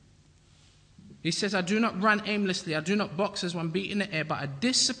 He says, I do not run aimlessly, I do not box as one beat in the air, but I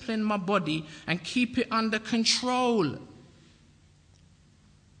discipline my body and keep it under control.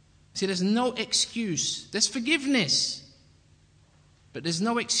 See, there's no excuse. There's forgiveness. But there's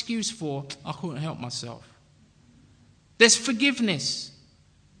no excuse for, I couldn't help myself. There's forgiveness.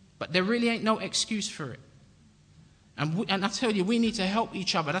 But there really ain't no excuse for it. And I tell you, we need to help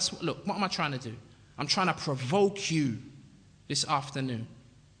each other. Look, what am I trying to do? I'm trying to provoke you this afternoon.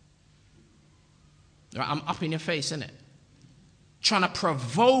 Right, I'm up in your face, innit? Trying to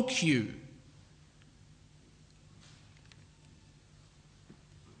provoke you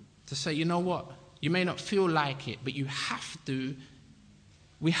to say, you know what? You may not feel like it, but we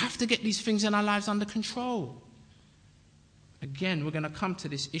have to get these things in our lives under control. Again, we're going to come to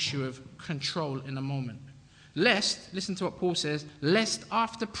this issue of control in a moment. Listen to what Paul says, lest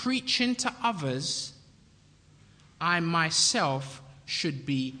after preaching to others, I myself should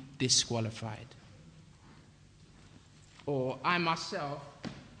be disqualified. Or I myself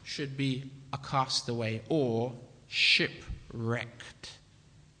should be a castaway or shipwrecked.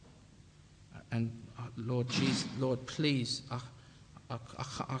 And Lord Jesus, Lord, please, I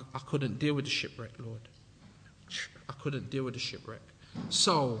couldn't deal with the shipwreck, Lord. I couldn't deal with the shipwreck.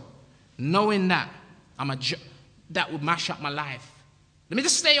 So, knowing that, that would mash up my life. Let me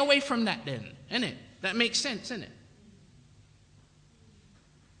just stay away from that then, innit? That makes sense, innit?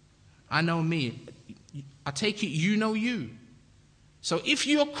 I know me. I take it you know you. So if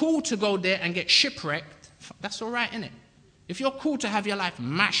you're cool to go there and get shipwrecked, that's all right, innit? If you're cool to have your life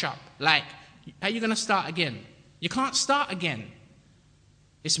mash up, like, how are you going to start again? You can't start again.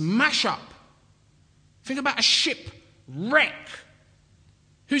 It's mash up. Think about a shipwreck.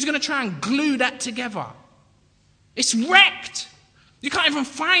 Who's going to try and glue that together? It's wrecked. You can't even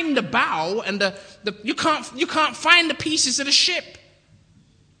find the bow and you can't find the pieces of the ship.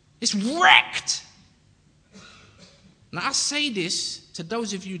 It's wrecked. Now I say this to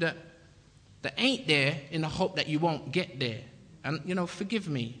those of you that ain't there in the hope that you won't get there. And forgive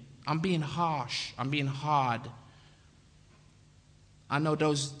me. I'm being harsh. I'm being hard. I know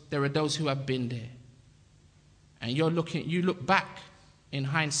there are those who have been there. And you look back in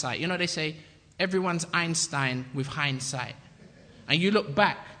hindsight. They say everyone's Einstein with hindsight. And you look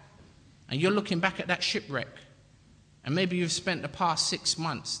back and you're looking back at that shipwreck. And maybe you've spent the past 6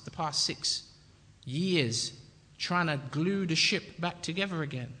 months, the past 6 years trying to glue the ship back together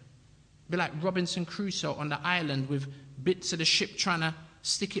again. Be like Robinson Crusoe on the island with bits of the ship trying to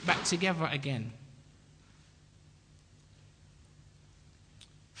stick it back together again.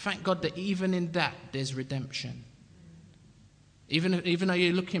 Thank God that even in that, there's redemption. Even though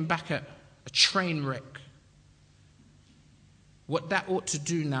you're looking back at a train wreck, what that ought to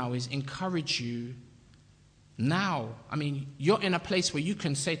do now is encourage you now. I mean, you're in a place where you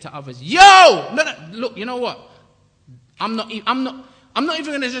can say to others, yo, no, look, you know what? I'm not even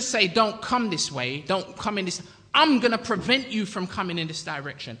going to just say, don't come this way, don't come in this. I'm going to prevent you from coming in this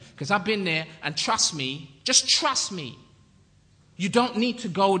direction because I've been there, and trust me, just trust me. You don't need to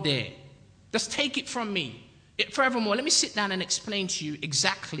go there. Just take it from me. Furthermore, let me sit down and explain to you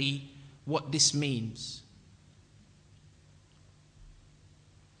exactly what this means.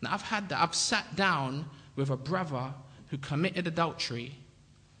 Now, I've sat down with a brother who committed adultery,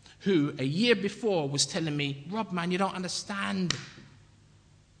 who a year before was telling me, Rob, man, you don't understand.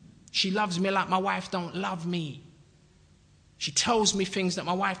 She loves me like my wife don't love me. She tells me things that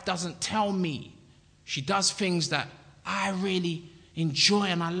my wife doesn't tell me. She does things that I really enjoy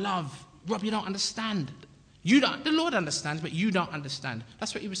and I love. Rob, you don't understand. The Lord understands, but you don't understand.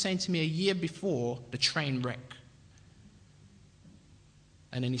 That's what he was saying to me a year before the train wreck.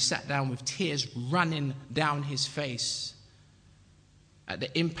 And then he sat down with tears running down his face at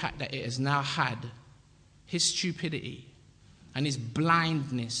the impact that it has now had. His stupidity and his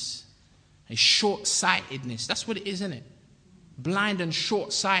blindness, his short-sightedness. That's what it is, isn't it? Blind and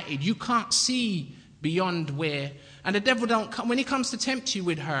short-sighted. You can't see beyond where. And the devil don't come when he comes to tempt you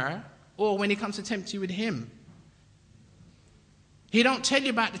with her, or when he comes to tempt you with him. He don't tell you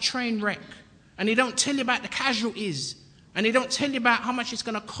about the train wreck, and he don't tell you about the casualties, and he don't tell you about how much it's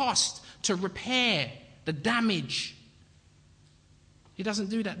going to cost to repair the damage. He doesn't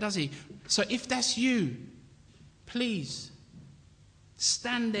do that, does he? So if that's you, please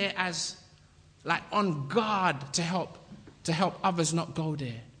stand there as like on guard to help others not go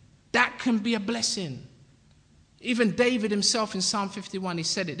there. That can be a blessing. Even David himself in Psalm 51, he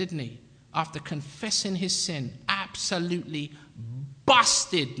said it, didn't he? After confessing his sin, absolutely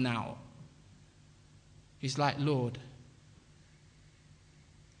busted now. He's like, Lord,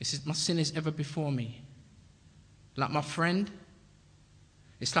 my sin is ever before me. Like my friend,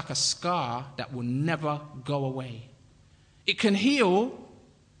 it's like a scar that will never go away. It can heal,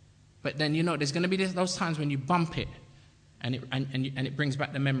 but then there's going to be those times when you bump it, and it brings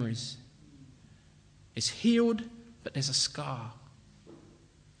back the memories. It's healed, but there's a scar.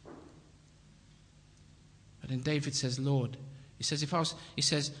 But then David says, Lord, he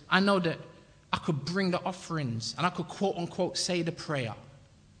says, I know that I could bring the offerings and I could quote unquote say the prayer.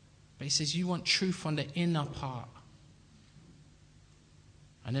 But he says, you want truth on the inner part.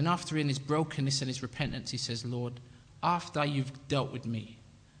 And then after in his brokenness and his repentance, he says, Lord, after you've dealt with me,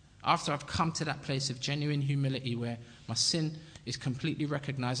 after I've come to that place of genuine humility where my sin is completely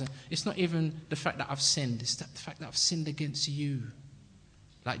recognized, it's not even the fact that I've sinned, it's the fact that I've sinned against you.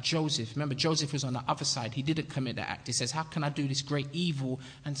 Like Joseph. Remember, Joseph was on the other side. He didn't commit the act. He says, how can I do this great evil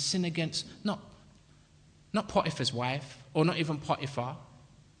and sin against, not Potiphar's wife, or not even Potiphar.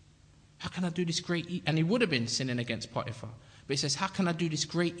 How can I do this great evil? And he would have been sinning against Potiphar. But he says, how can I do this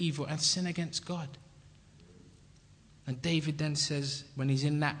great evil and sin against God? And David then says, when he's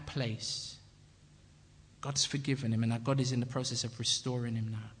in that place, God's forgiven him, and now God is in the process of restoring him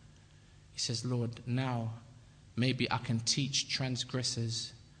now. He says, Lord, now maybe I can teach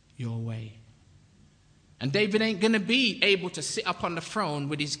transgressors your way. And David ain't going to be able to sit up on the throne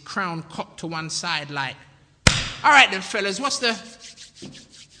with his crown cocked to one side like, all right then, fellas, what's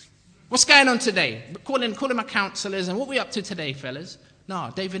going on today? Calling my counselors, and what we up to today, fellas?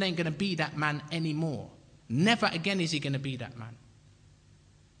 No, David ain't going to be that man anymore. Never again is he going to be that man.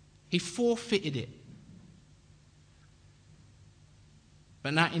 He forfeited it.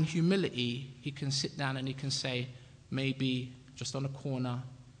 But now in humility, he can sit down and he can say, maybe just on a corner,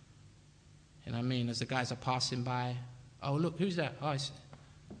 you know what I mean, as the guys are passing by, oh, look, who's that? Oh, it's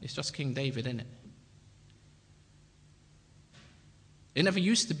just King David, isn't it? It never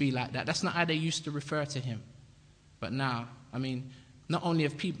used to be like that. That's not how they used to refer to him. But now, I mean, not only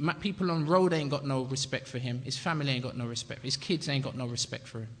have people on road ain't got no respect for him, his family ain't got no respect, his kids ain't got no respect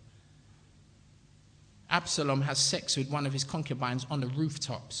for him. Absalom has sex with one of his concubines on the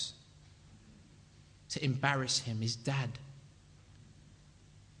rooftops to embarrass him, his dad.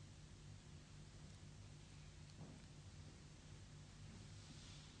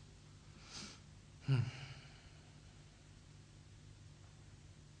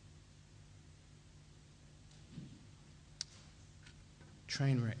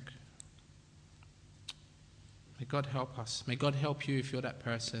 Train wreck. May God help us. May God help you if you're that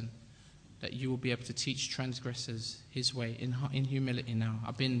person, that you will be able to teach transgressors his way in humility now.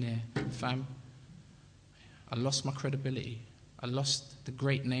 I've been there, fam. I lost my credibility. I lost the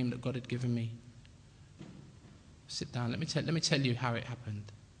great name that God had given me. Sit down. Let me tell you how it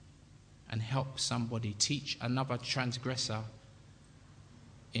happened. And help somebody teach another transgressor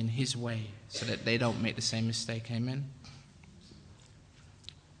in his way so that they don't make the same mistake. Amen?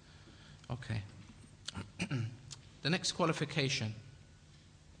 Okay. The next qualification.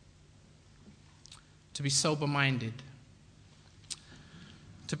 To be sober-minded.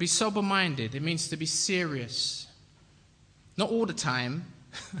 To be sober-minded, it means to be serious. Not all the time.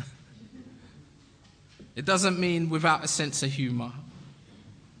 It doesn't mean without a sense of humor.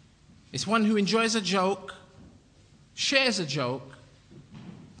 It's one who enjoys a joke, shares a joke,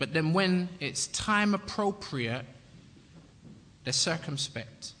 but then when it's time appropriate, they're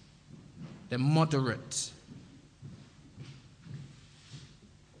circumspect. They're moderate.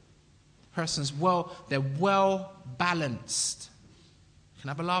 They're well balanced. You can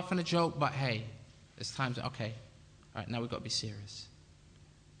have a laugh and a joke, but hey, there's times that, okay, all right, now we've got to be serious.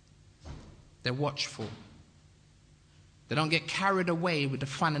 They're watchful. They don't get carried away with the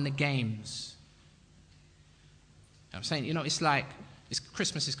fun and the games. I'm saying, it's like,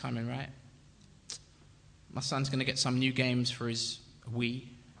 Christmas is coming, right? My son's going to get some new games for his Wii.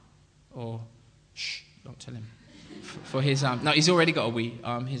 Or, don't tell him. For his, no, he's already got a Wii.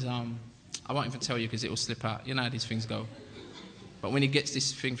 I won't even tell you because it will slip out. You know how these things go. But when he gets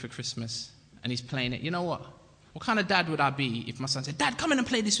this thing for Christmas and he's playing it, you know what? What kind of dad would I be if my son said, Dad, come in and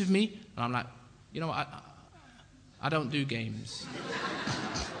play this with me? And I'm like, you know what? I don't do games.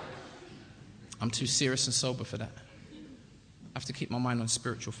 I'm too serious and sober for that. I have to keep my mind on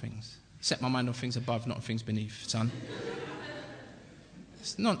spiritual things. Set my mind on things above, not on things beneath, son.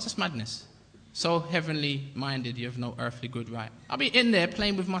 It's just madness. So heavenly minded, you have no earthly good, right? I'll be in there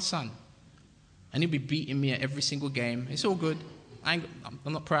playing with my son. And he'll be beating me at every single game. It's all good. I'm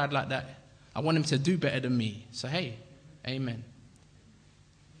not proud like that. I want him to do better than me. So hey, amen.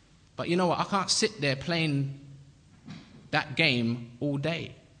 But you know what? I can't sit there playing that game all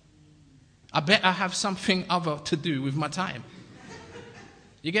day. I better have something other to do with my time.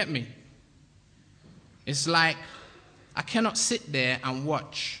 You get me? It's like I cannot sit there and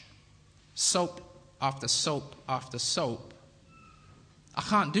watch soap after soap after soap. I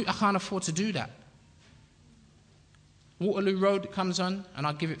can't afford to do that. Waterloo Road comes on and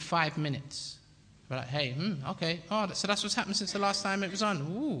I'll give it 5 minutes. We're like, hey, okay. Oh, so that's what's happened since the last time it was on.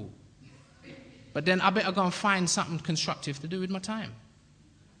 Ooh. But then I better go and find something constructive to do with my time.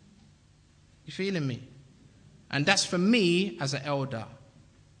 You feeling me? And that's for me as an elder.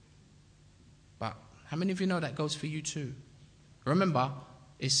 But how many of you know that goes for you too? Remember,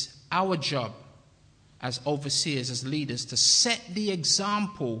 it's our job as overseers, as leaders, to set the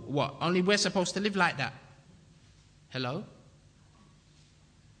example. What? Only we're supposed to live like that. Hello?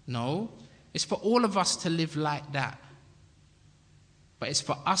 No. It's for all of us to live like that. But it's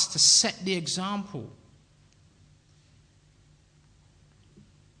for us to set the example.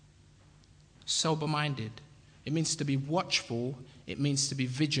 Sober-minded. It means to be watchful. It means to be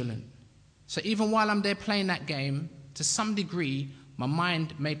vigilant. So even while I'm there playing that game, to some degree, my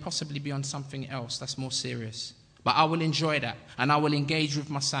mind may possibly be on something else that's more serious. But I will enjoy that. And I will engage with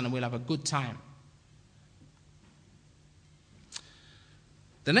my son and we'll have a good time.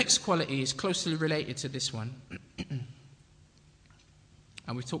 The next quality is closely related to this one.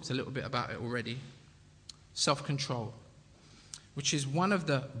 And we've talked a little bit about it already. Self-control, which is one of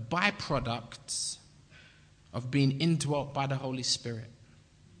the byproducts of being indwelt by the Holy Spirit.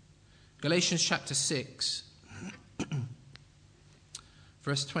 Galatians chapter 6,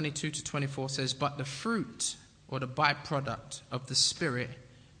 verse 22 to 24 says, but the fruit or the byproduct of the Spirit,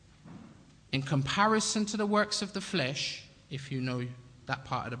 in comparison to the works of the flesh, if you know that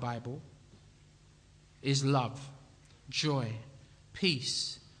part of the Bible, is love, joy,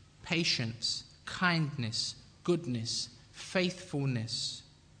 peace, patience, kindness, goodness, faithfulness,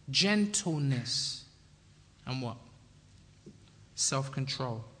 gentleness, and what?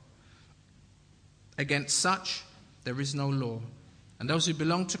 Self-control. Against such, there is no law. And those who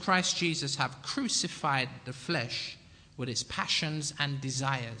belong to Christ Jesus have crucified the flesh with its passions and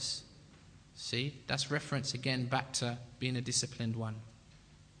desires. See, that's reference again back to being a disciplined one.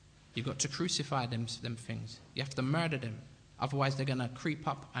 You've got to crucify them things. You have to murder them. Otherwise, they're going to creep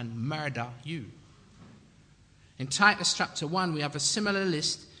up and murder you. In Titus chapter 1, we have a similar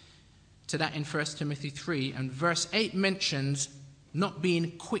list to that in 1 Timothy 3. And verse 8 mentions not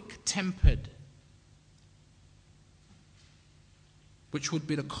being quick-tempered, which would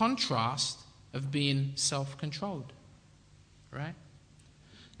be the contrast of being self-controlled. Right?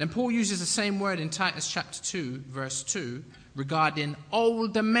 Then Paul uses the same word in Titus chapter 2, verse 2, regarding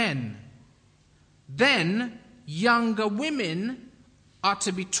older men. Then younger women are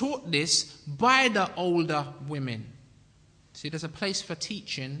to be taught this by the older women. See, there's a place for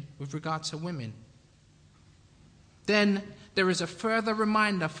teaching with regard to women. Then there is a further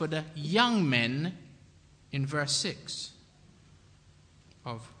reminder for the young men in verse 6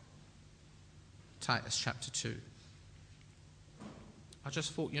 of Titus chapter 2. I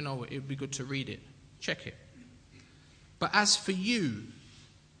just thought, it would be good to read it. Check it. But as for you,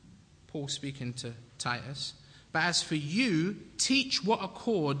 Paul speaking to Titus, but as for you, teach what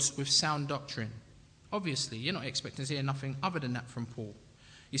accords with sound doctrine. Obviously, you're not expecting to hear nothing other than that from Paul.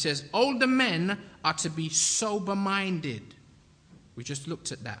 He says, older men are to be sober-minded. We just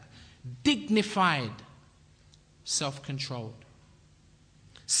looked at that. Dignified, self-controlled.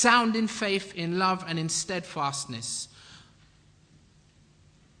 Sound in faith, in love, and in steadfastness.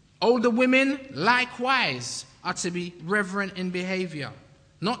 Older women, likewise, are to be reverent in behavior.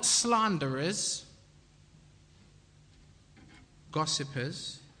 Not slanderers,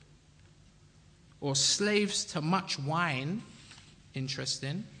 gossipers, or slaves to much wine.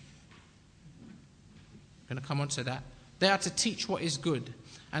 Interesting. I'm going to come on to that. They are to teach what is good,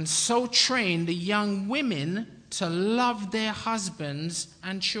 and so train the young women to love their husbands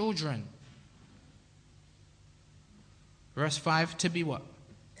and children. Verse 5, to be what?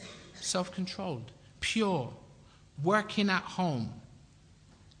 Self-controlled, pure, working at home,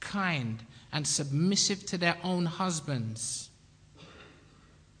 kind, and submissive to their own husbands.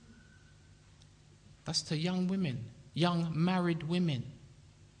 That's to young women, young married women.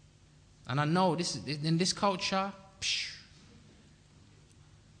 And I know this in this culture,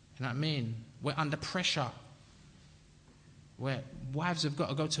 you know what I mean? We're under pressure. Where wives have got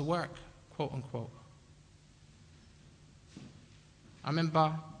to go to work, quote unquote. I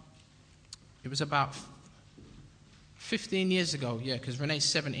remember it was about 15 years ago, yeah, because Renee's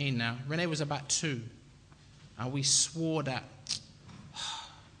 17 now. Renee was about 2. And we swore that,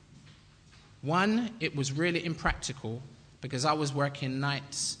 one, it was really impractical because I was working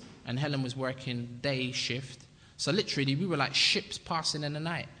nights and Helen was working day shift. So literally we were like ships passing in the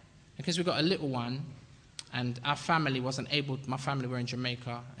night. Because we got a little one, and our family wasn't able, my family were in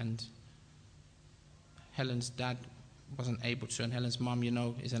Jamaica, and Helen's dad wasn't able to, and Helen's mum, you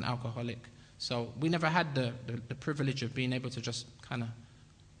know, is an alcoholic. So we never had the privilege of being able to just kind of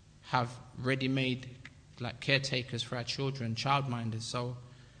have ready-made like caretakers for our children, childminders. So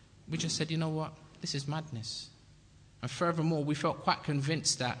we just said, you know what, this is madness. And furthermore, we felt quite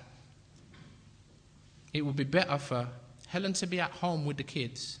convinced that it would be better for Helen to be at home with the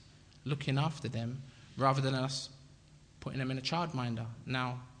kids, looking after them, rather than us putting them in a childminder.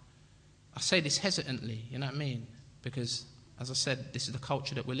 Now, I say this hesitantly, you know what I mean? Because, as I said, this is the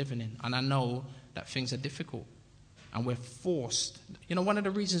culture that we're living in. And I know that things are difficult. And we're forced. You know, one of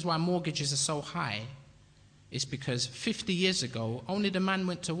the reasons why mortgages are so high is because 50 years ago, only the man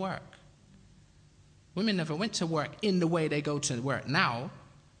went to work. Women never went to work in the way they go to work now.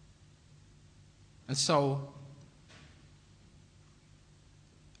 And so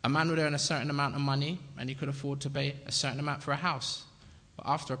a man would earn a certain amount of money and he could afford to pay a certain amount for a house. But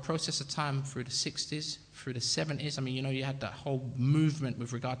after a process of time through the 60s, through the 70s, I mean, you know, you had that whole movement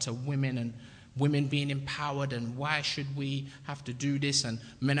with regard to women and women being empowered and why should we have to do this, and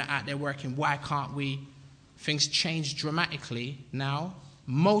men are out there working, why can't we? Things changed dramatically now.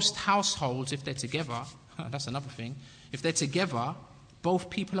 Most households, if they're together, that's another thing, if they're together, both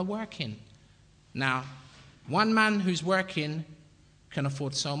people are working. Now, one man who's working can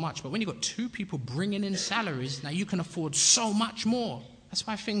afford so much, but when you've got 2 people bringing in salaries, now you can afford so much more. That's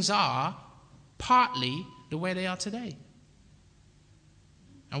why things are partly the way they are today.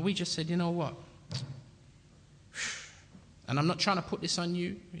 And we just said, you know what? And I'm not trying to put this on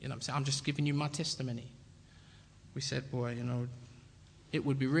you, you know what I'm saying? I'm just giving you my testimony. We said, boy, you know, it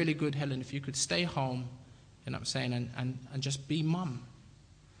would be really good, Helen, if you could stay home, you know what I'm saying, and just be mum.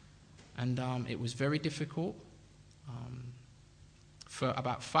 And it was very difficult. For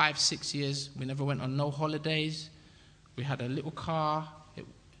about 5-6 years, we never went on no holidays. We had a little car.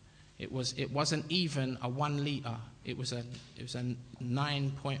 It wasn't even a 1 liter. It was a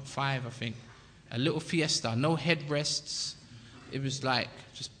 9.5, I think. A little Fiesta, no headrests. It was like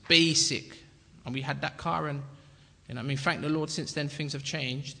just basic. And we had that car, and you know what I mean, thank the Lord, since then things have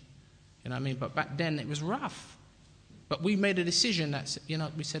changed. You know what I mean? But back then it was rough. But we made a decision that, you know,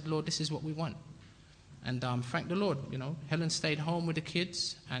 we said, Lord, this is what we want. And thank the Lord, you know, Helen stayed home with the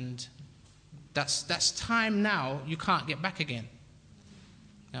kids, and that's time now you can't get back again.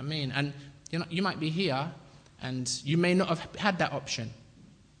 You know what I mean? And you know, you might be here, and you may not have had that option.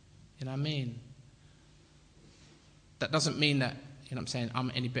 You know what I mean? That doesn't mean that, you know what I'm saying,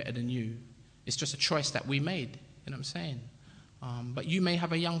 I'm any better than you. It's just a choice that we made, you know what I'm saying? But you may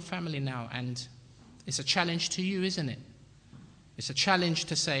have a young family now, and it's a challenge to you, isn't it? It's a challenge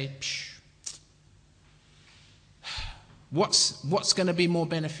to say, what's going to be more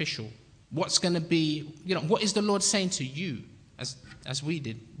beneficial? What's going to be, you know, what is the Lord saying to you as we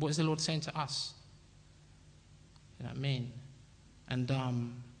did? What is the Lord saying to us? You know what I mean? And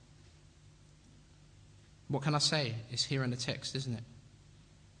what can I say? It's here in the text, isn't it?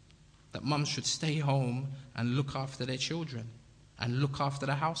 That mums should stay home and look after their children and look after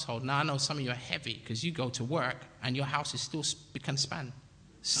the household. Now, I know some of you are heavy because you go to work and your house is still spick and span.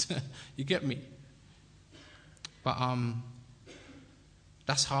 You get me? But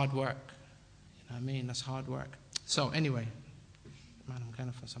that's hard work. You know what I mean? That's hard work. So anyway, man, I'm going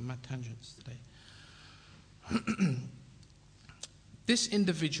off on some mad tangents today. This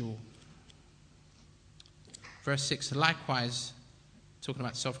individual, verse 6, likewise, talking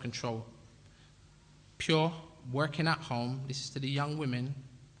about self-control, pure, working at home, this is to the young women,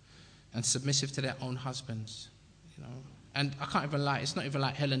 and submissive to their own husbands. You know, and I can't even lie, it's not even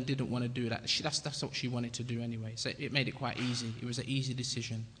like Helen didn't want to do that. That's what she wanted to do anyway. So it made it quite easy. It was an easy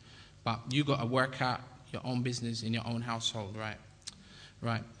decision. But you got to work out your own business in your own household, right?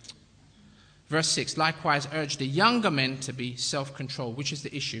 Right. Verse 6, likewise urge the younger men to be self-controlled, which is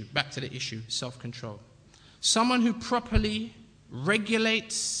the issue. Back to the issue, self-control. Someone who properly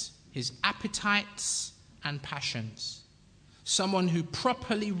regulates his appetites and passions. Someone who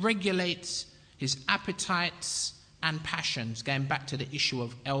properly regulates his appetites and passions. Going back to the issue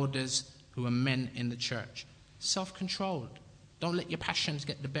of elders who are men in the church. Self-controlled. Don't let your passions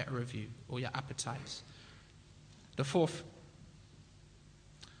get the better of you or your appetites. The fourth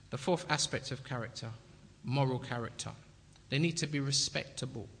aspect of character, moral character. They need to be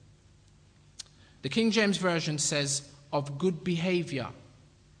respectable. The King James Version says, of good behavior.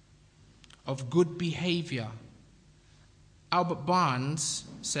 Of good behavior. Albert Barnes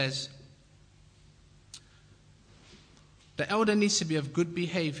says, the elder needs to be of good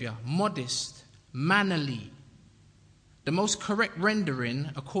behavior, modest, mannerly. The most correct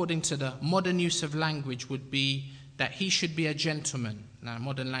rendering, according to the modern use of language, would be that he should be a gentleman. Now,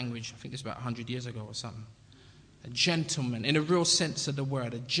 modern language, I think it's about 100 years ago or something. A gentleman, in a real sense of the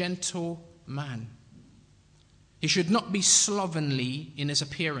word, a gentle man. He should not be slovenly in his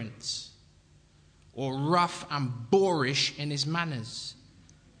appearance or rough and boorish in his manners.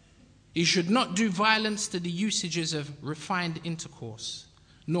 He should not do violence to the usages of refined intercourse,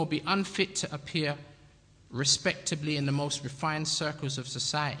 nor be unfit to appear respectably in the most refined circles of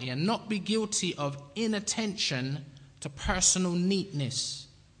society, and not be guilty of inattention to personal neatness.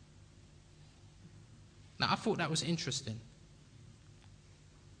 Now, I thought that was interesting.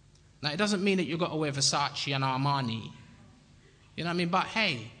 Now, it doesn't mean that you've got to wear Versace and Armani. You know what I mean? But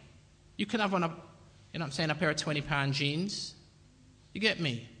hey, you can have on a, you know what I'm saying, a pair of £20 jeans. You get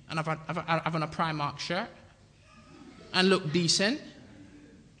me? And have on a Primark shirt. And look decent.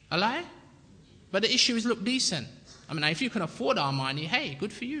 A lie? But the issue is look decent. I mean, if you can afford Armani, hey,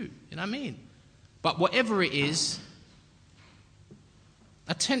 good for you. You know what I mean? But whatever it is,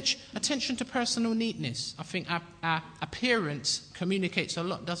 attention to personal neatness. I think our appearance communicates a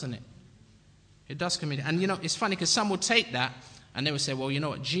lot, doesn't it? It does communicate. And, you know, it's funny because some will take that and they will say, well, you know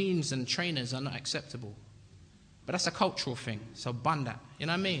what, jeans and trainers are not acceptable. But that's a cultural thing, so bun that. You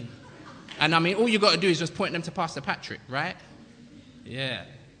know what I mean? And, I mean, all you got to do is just point them to Pastor Patrick, right? Yeah,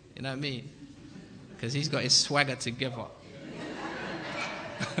 you know what I mean? Because he's got his swagger together.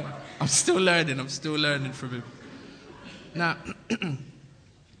 I'm still learning from him. Now,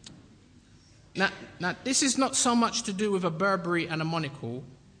 now, this is not so much to do with a Burberry and a monocle,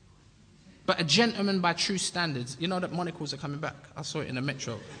 but a gentleman by true standards. You know that monocles are coming back. I saw it in the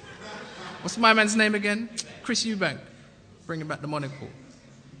Metro. What's my man's name again? Chris Eubank. Bringing back the monocle.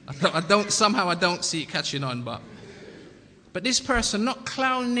 I don't see it catching on, but this person, not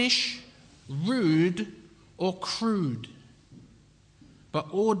clownish, rude, or crude, but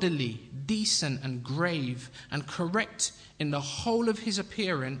orderly, decent, and grave, and correct in the whole of his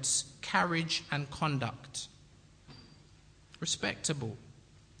appearance, carriage, and conduct. Respectable.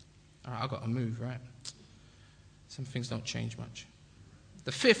 All right, I've got to move, right? Some things don't change much.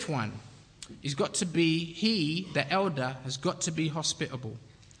 The fifth one, the elder, has got to be hospitable.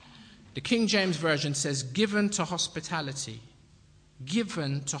 The King James Version says, given to hospitality.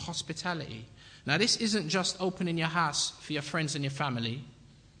 Given to hospitality. Now, this isn't just opening your house for your friends and your family.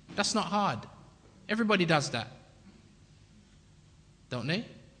 That's not hard. Everybody does that. Don't they?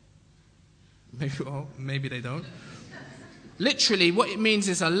 Maybe they don't. Literally, what it means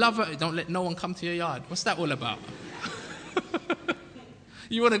is a lover. Don't let no one come to your yard. What's that all about?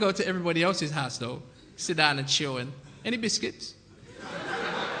 You want to go to everybody else's house, though. Sit down and chill. And any biscuits?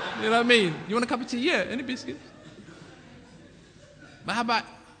 You know what I mean? You want a cup of tea? Yeah, any biscuits? But how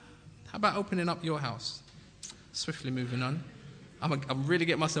about opening up your house? Swiftly moving on. I'm really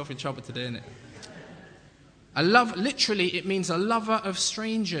getting myself in trouble today, innit? Literally, it means a lover of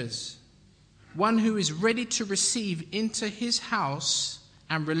strangers. One who is ready to receive into his house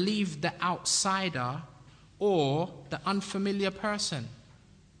and relieve the outsider or the unfamiliar person.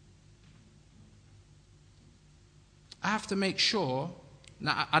 I have to make sure.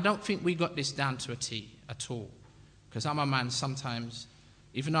 Now, I don't think we got this down to a T at all, because I'm a man sometimes.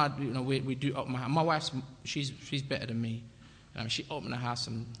 Even though we do open my wife's, she's better than me. She opened the house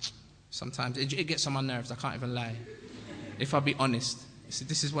and sometimes it gets on my nerves. I can't even lie. If I'll be honest,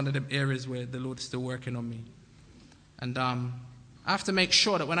 this is one of the areas where the Lord is still working on me. And I have to make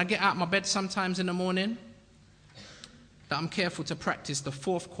sure that when I get out of my bed sometimes in the morning, that I'm careful to practice the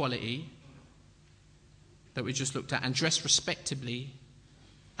fourth quality that we just looked at and dress respectably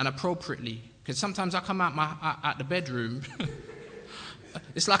and appropriately. Because sometimes I come out the bedroom,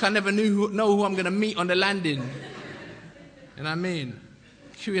 it's like I never know who I'm going to meet on the landing. You know what I mean?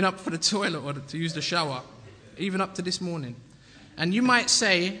 Queuing up for the toilet or to use the shower, even up to this morning. And you might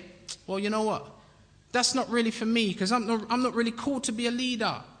say, well, you know what? That's not really for me, because I'm not really called to be a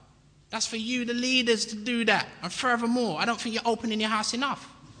leader. That's for you, the leaders, to do that. And furthermore, I don't think you're opening your house enough.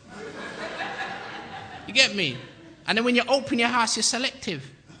 You get me? And then when you open your house, you're selective.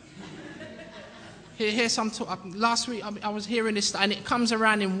 Here's some talk. Last week, I was hearing this, and it comes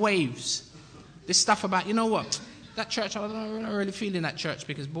around in waves. This stuff about, you know what? That church, I'm not really feeling that church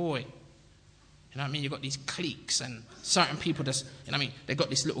because, boy, you know what I mean? You've got these cliques and certain people that's, you know what I mean? They've got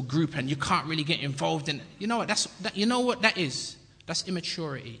this little group and you can't really get involved in. You know what? You know what that is? That's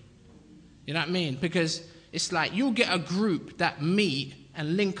immaturity. You know what I mean? Because it's like you'll get a group that meet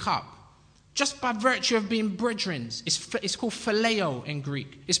and link up just by virtue of being brethren. It's called phileo in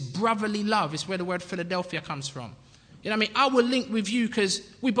Greek. It's brotherly love. It's where the word Philadelphia comes from. You know what I mean? I will link with you because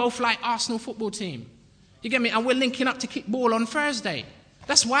we both like Arsenal football team. You get me? And we're linking up to kick ball on Thursday.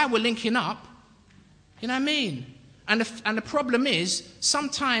 That's why we're linking up. You know what I mean? And the problem is,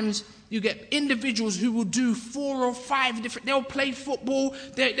 sometimes you get individuals who will do 4 or 5 different... They'll play football.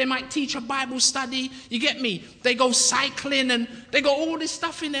 They might teach a Bible study. You get me? They go cycling and they got all this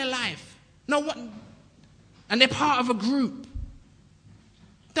stuff in their life. And they're part of a group.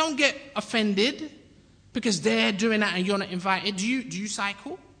 Don't get offended because they're doing that and you're not invited. Do you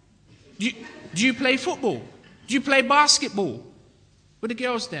cycle? Do you play football? Do you play basketball with the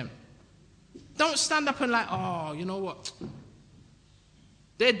girls then? Don't stand up and like, oh, you know what?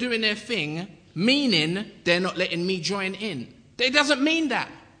 They're doing their thing, meaning they're not letting me join in. It doesn't mean that.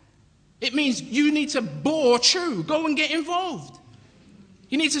 It means you need to bore true. Go and get involved.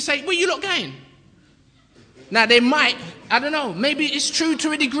 You need to say, where you lot going? Now they might, I don't know, maybe it's true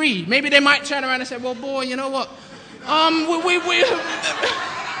to a degree. Maybe they might turn around and say, well, boy, you know what?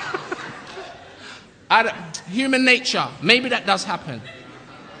 Human nature. Maybe that does happen.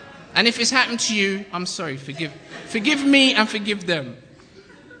 And if it's happened to you, I'm sorry. Forgive me and forgive them.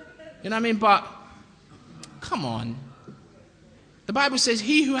 You know what I mean? But come on. The Bible says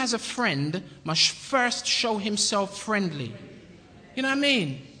he who has a friend must first show himself friendly. You know what I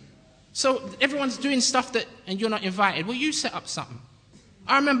mean? So everyone's doing stuff and you're not invited. Well, you set up something.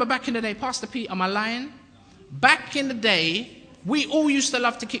 I remember back in the day, Pastor Pete, am I lying? Back in the day, we all used to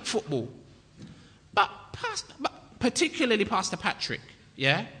love to kick football. But particularly Pastor Patrick,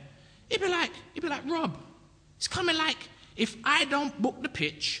 yeah? He'd be like, Rob, it's coming like, if I don't book the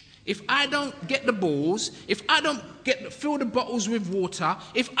pitch, if I don't get the balls, if I don't fill the bottles with water,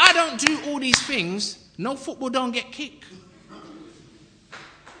 if I don't do all these things, no football don't get kicked.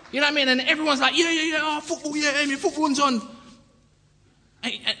 You know what I mean? And everyone's like, yeah, football, yeah, I mean, football's on.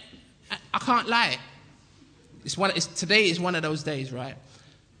 I can't lie. Today is one of those days, right?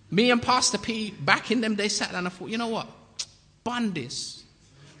 Me and Pastor P, back in them days, sat down and thought, you know what? Bun this.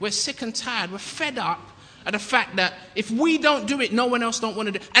 We're sick and tired. We're fed up at the fact that if we don't do it, no one else don't want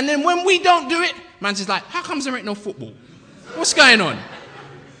to do it. And then when we don't do it, man's just like, how comes there ain't no football? What's going on?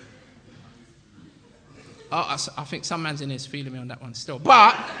 Oh, I think some man's in here is feeling me on that one still.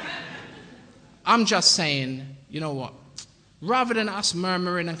 But I'm just saying, you know what? Rather than us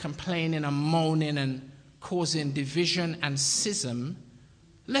murmuring and complaining and moaning and causing division and schism,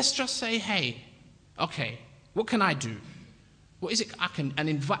 let's just say, hey, okay, what can I do? What is it I can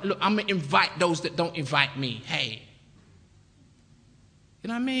invite? Look, I'm going to invite those that don't invite me. Hey. You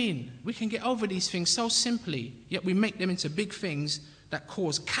know what I mean? We can get over these things so simply, yet we make them into big things that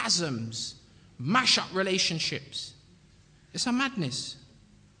cause chasms, mash up relationships. It's a madness.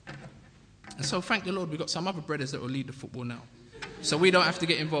 And so thank the Lord we've got some other brothers that will lead the football now. So we don't have to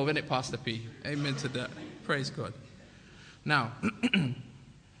get involved in it, Pastor P. Amen to that. Praise God. Now,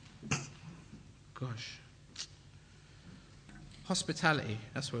 gosh. Hospitality,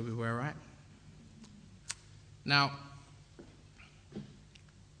 that's where we were, right? Now,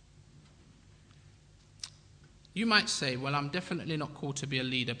 You might say, well, I'm definitely not called to be a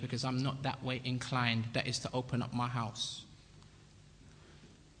leader because I'm not that way inclined. That is to open up my house.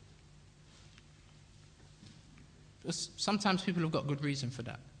 Sometimes people have got good reason for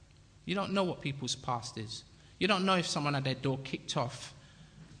that. You don't know what people's past is. You don't know if someone had their door kicked off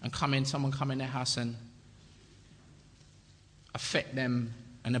and someone come in their house and affect them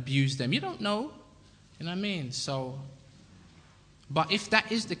and abuse them. You don't know. You know what I mean? But if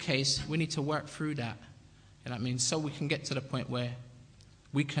that is the case, we need to work through that. You know what I mean? So we can get to the point where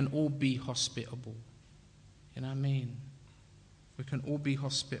we can all be hospitable. You know what I mean? We can all be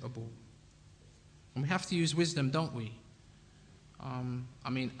hospitable. And we have to use wisdom, don't we?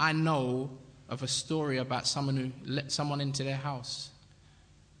 I know of a story about someone who let someone into their house,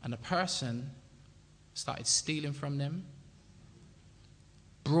 and a person started stealing from them,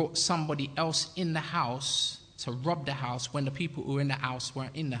 brought somebody else in the house to rob the house when the people who were in the house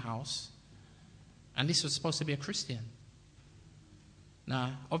weren't in the house. And this was supposed to be a Christian.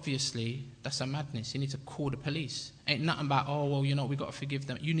 Now, obviously, that's a madness. You need to call the police. Ain't nothing about, we got to forgive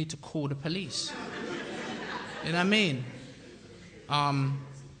them. You need to call the police. You know what I mean?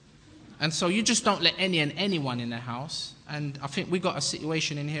 And so you just don't let anyone in the house. And I think we got a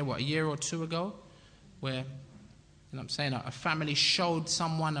situation in here, a year or two ago, where, a family showed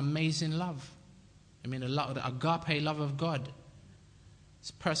someone amazing love. The agape love of God.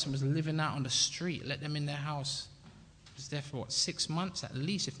 This person was living out on the street, let them in their house. Was there for 6 months at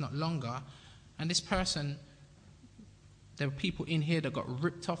least, if not longer. And this person, there were people in here that got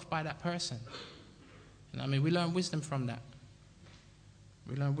ripped off by that person. We learn wisdom from that.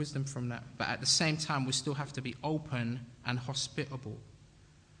 But at the same time, we still have to be open and hospitable.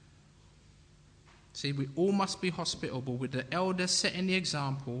 See, we all must be hospitable, with the elders setting the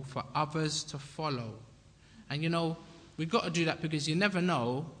example for others to follow. And we've got to do that because you never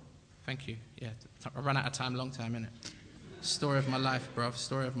know. Thank you. Yeah, I ran out of time a long time, innit? Story of my life, bruv.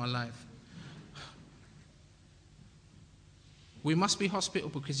 Story of my life. We must be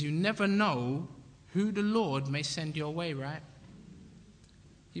hospitable because you never know who the Lord may send your way, right?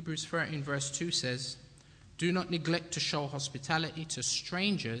 Hebrews 13 verse 2 says, do not neglect to show hospitality to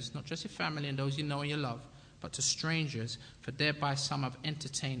strangers, not just your family and those you know and you love, but to strangers, for thereby some have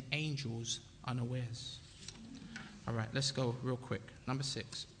entertained angels unawares. All right, let's go real quick. Number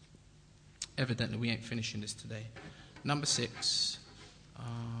 6. Evidently, we ain't finishing this today. Number 6.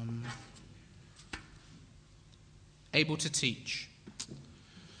 Able to teach.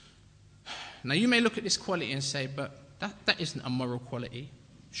 Now, you may look at this quality and say, but that isn't a moral quality,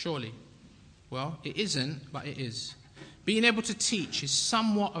 surely. Well, it isn't, but it is. Being able to teach is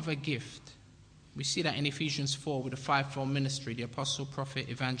somewhat of a gift. We see that in Ephesians 4 with the fivefold ministry, the apostle, prophet,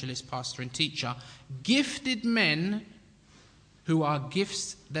 evangelist, pastor, and teacher. Gifted men who are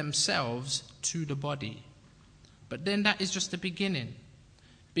gifts themselves to the body. But then that is just the beginning.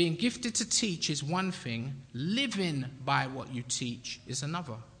 Being gifted to teach is one thing. Living by what you teach is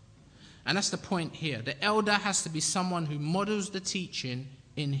another. And that's the point here. The elder has to be someone who models the teaching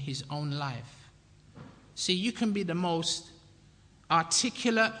in his own life. See, you can be the most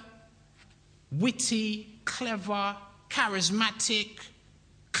articulate, witty, clever, charismatic,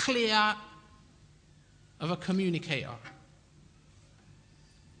 clear of a communicator.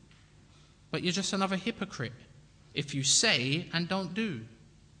 But you're just another hypocrite if you say and don't do.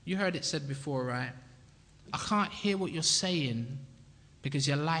 You heard it said before, right? I can't hear what you're saying because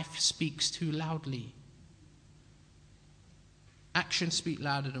your life speaks too loudly. Actions speak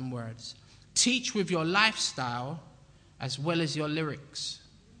louder than words. Teach with your lifestyle as well as your lyrics.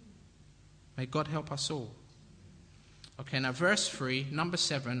 May God help us all. Okay, now verse 3, number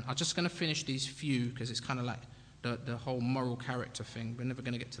 7. I'm just going to finish these few because it's kind of like the whole moral character thing. We're never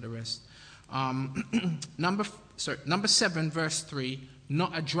going to get to the rest. Number 7, verse 3,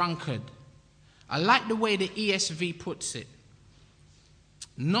 not a drunkard. I like the way the ESV puts it.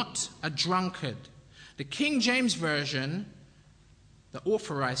 Not a drunkard. The King James Version, the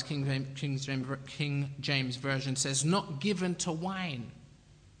authorized King James Version says, not given to wine.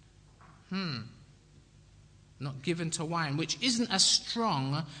 Not given to wine, which isn't as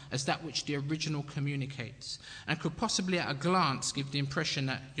strong as that which the original communicates, and could possibly at a glance give the impression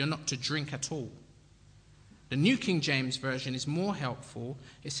that you're not to drink at all. The New King James Version is more helpful.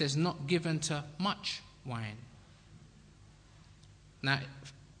 It says not given to much wine. Now,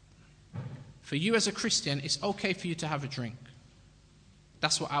 for you as a Christian, it's okay for you to have a drink.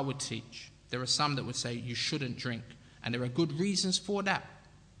 That's what I would teach. There are some that would say you shouldn't drink, and there are good reasons for that,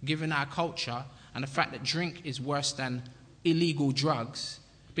 given our culture and the fact that drink is worse than illegal drugs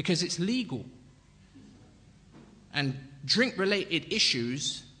because it's legal. And drink-related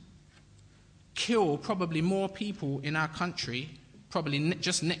issues kill probably more people in our country, probably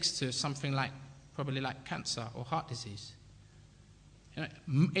just next to something like cancer or heart disease. You know,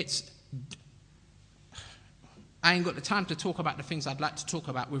 I ain't got the time to talk about the things I'd like to talk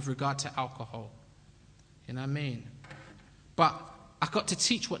about with regard to alcohol. You know what I mean? But I've got to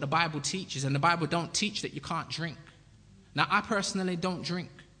teach what the Bible teaches, and the Bible don't teach that you can't drink. Now, I personally don't drink.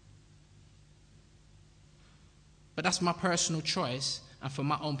 But that's my personal choice and for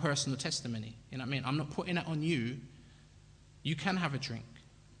my own personal testimony. You know what I mean? I'm not putting it on you. You can have a drink.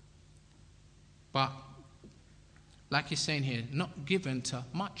 But, like he's saying here, not given to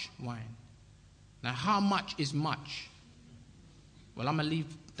much wine. Now, how much is much? Well, I'm going to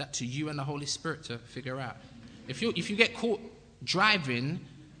leave that to you and the Holy Spirit to figure out. If you get caught driving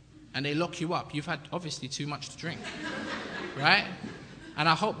and they lock you up, you've had obviously too much to drink. Right? And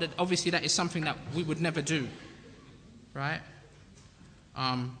I hope that obviously that is something that we would never do. Right?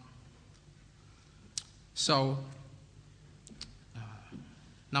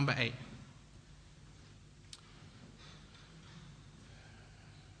 Number 8.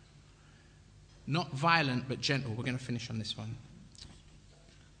 Not violent, but gentle. We're going to finish on this one.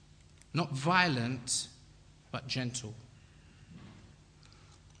 Not violent, but gentle.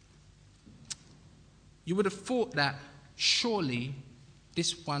 You would have thought that surely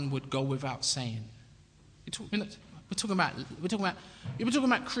this one would go without saying. We're talking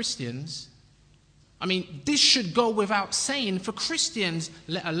about Christians. I mean, this should go without saying for Christians,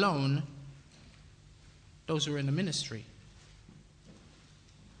 let alone those who are in the ministry.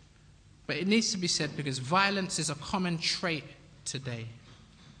 But it needs to be said because violence is a common trait today.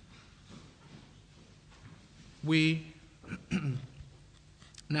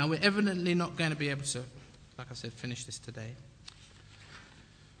 Now we're evidently not going to be able to, like I said, finish this today.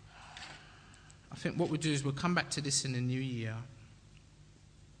 I think what we'll do is we'll come back to this in the new year.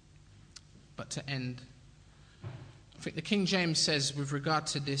 But to end, I think the King James says with regard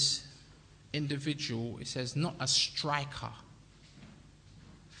to this individual, it says not a striker.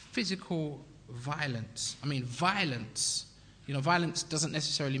 Physical violence. I mean, violence. You know, violence doesn't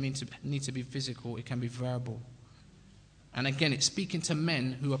necessarily need to be physical. It can be verbal. And again, it's speaking to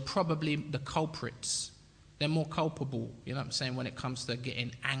men who are probably the culprits. They're more culpable, you know what I'm saying, when it comes to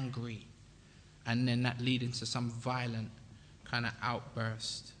getting angry. And then that leading to some violent kind of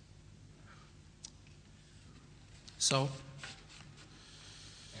outburst. So,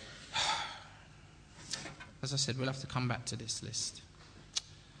 as I said, we'll have to come back to this list.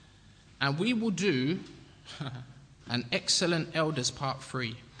 And we will do an excellent elders part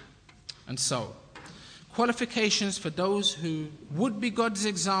 3. And so, qualifications for those who would be God's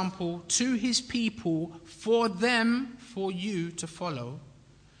example to his people, for them, for you to follow,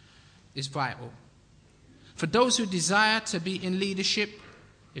 is vital. For those who desire to be in leadership,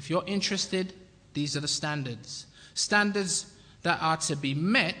 if you're interested, these are the standards. Standards that are to be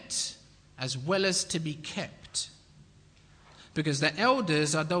met as well as to be kept. Because the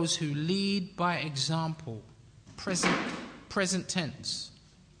elders are those who lead by example, present tense.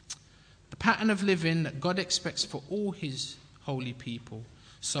 The pattern of living that God expects for all his holy people.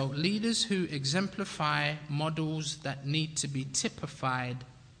 So leaders who exemplify models that need to be typified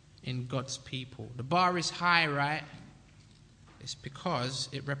in God's people. The bar is high, right? It's because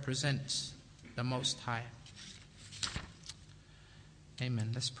it represents the Most High.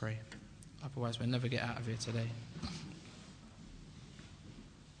 Amen. Let's pray. Otherwise we'll never get out of here today.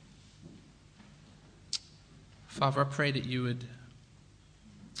 Father, I pray that you would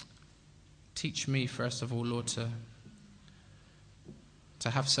teach me, first of all, Lord, to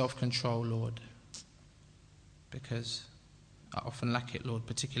have self-control, Lord, because I often lack it, Lord,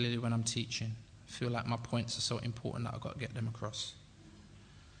 particularly when I'm teaching. I feel like my points are so important that I've got to get them across.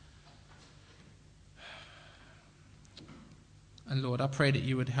 And Lord, I pray that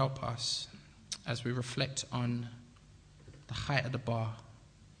you would help us as we reflect on the height of the bar,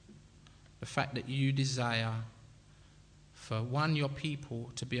 the fact that you desire for one, your people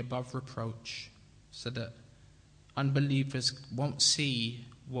to be above reproach, so that unbelievers won't see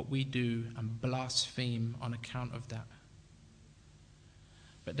what we do and blaspheme on account of that.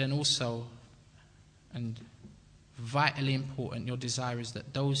 But then also, and vitally important, your desire is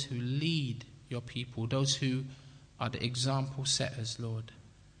that those who lead your people, those who are the example setters, Lord,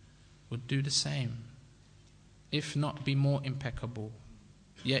 would do the same, if not be more impeccable.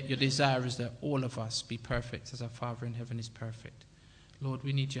 Yet your desire is that all of us be perfect as our Father in heaven is perfect. Lord,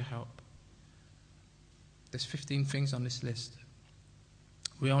 we need your help. There's 15 things on this list.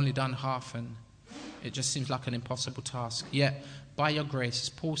 We've only done half, and it just seems like an impossible task. Yet, by your grace, as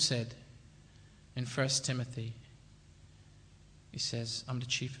Paul said in 1 Timothy, he says, I'm the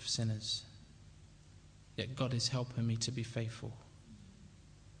chief of sinners. yet God is helping me to be faithful.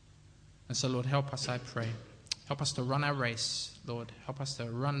 And so, Lord, help us, I pray. Help us to run our race, Lord. Help us to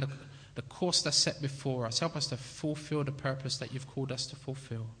run the course that's set before us. Help us to fulfill the purpose that you've called us to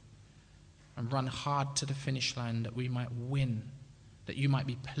fulfill. And run hard to the finish line that we might win, that you might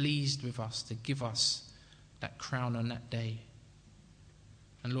be pleased with us to give us that crown on that day.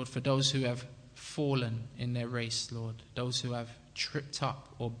 And Lord, for those who have fallen in their race, Lord, those who have tripped up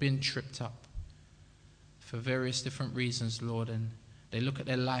or been tripped up for various different reasons, Lord, and they look at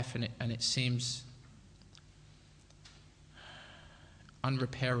their life and it seems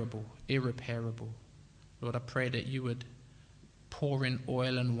unrepairable, irreparable. Lord, I pray that you would pour in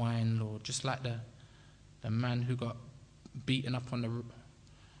oil and wine, Lord, just like the man who got beaten up on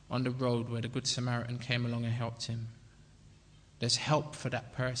the road where the Good Samaritan came along and helped him. There's help for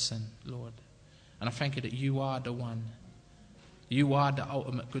that person, Lord. And I thank you that you are the one. You are the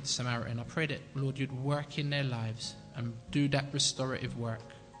ultimate Good Samaritan. I pray that, Lord, you'd work in their lives and do that restorative work,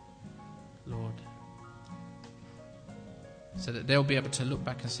 Lord, so that they'll be able to look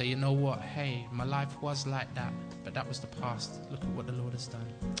back and say, you know what, hey, my life was like that, but that was the past. Look at what the Lord has done.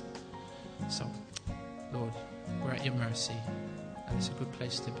 So, Lord, we're at your mercy, and it's a good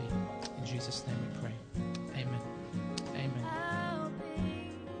place to be. In Jesus' name we pray.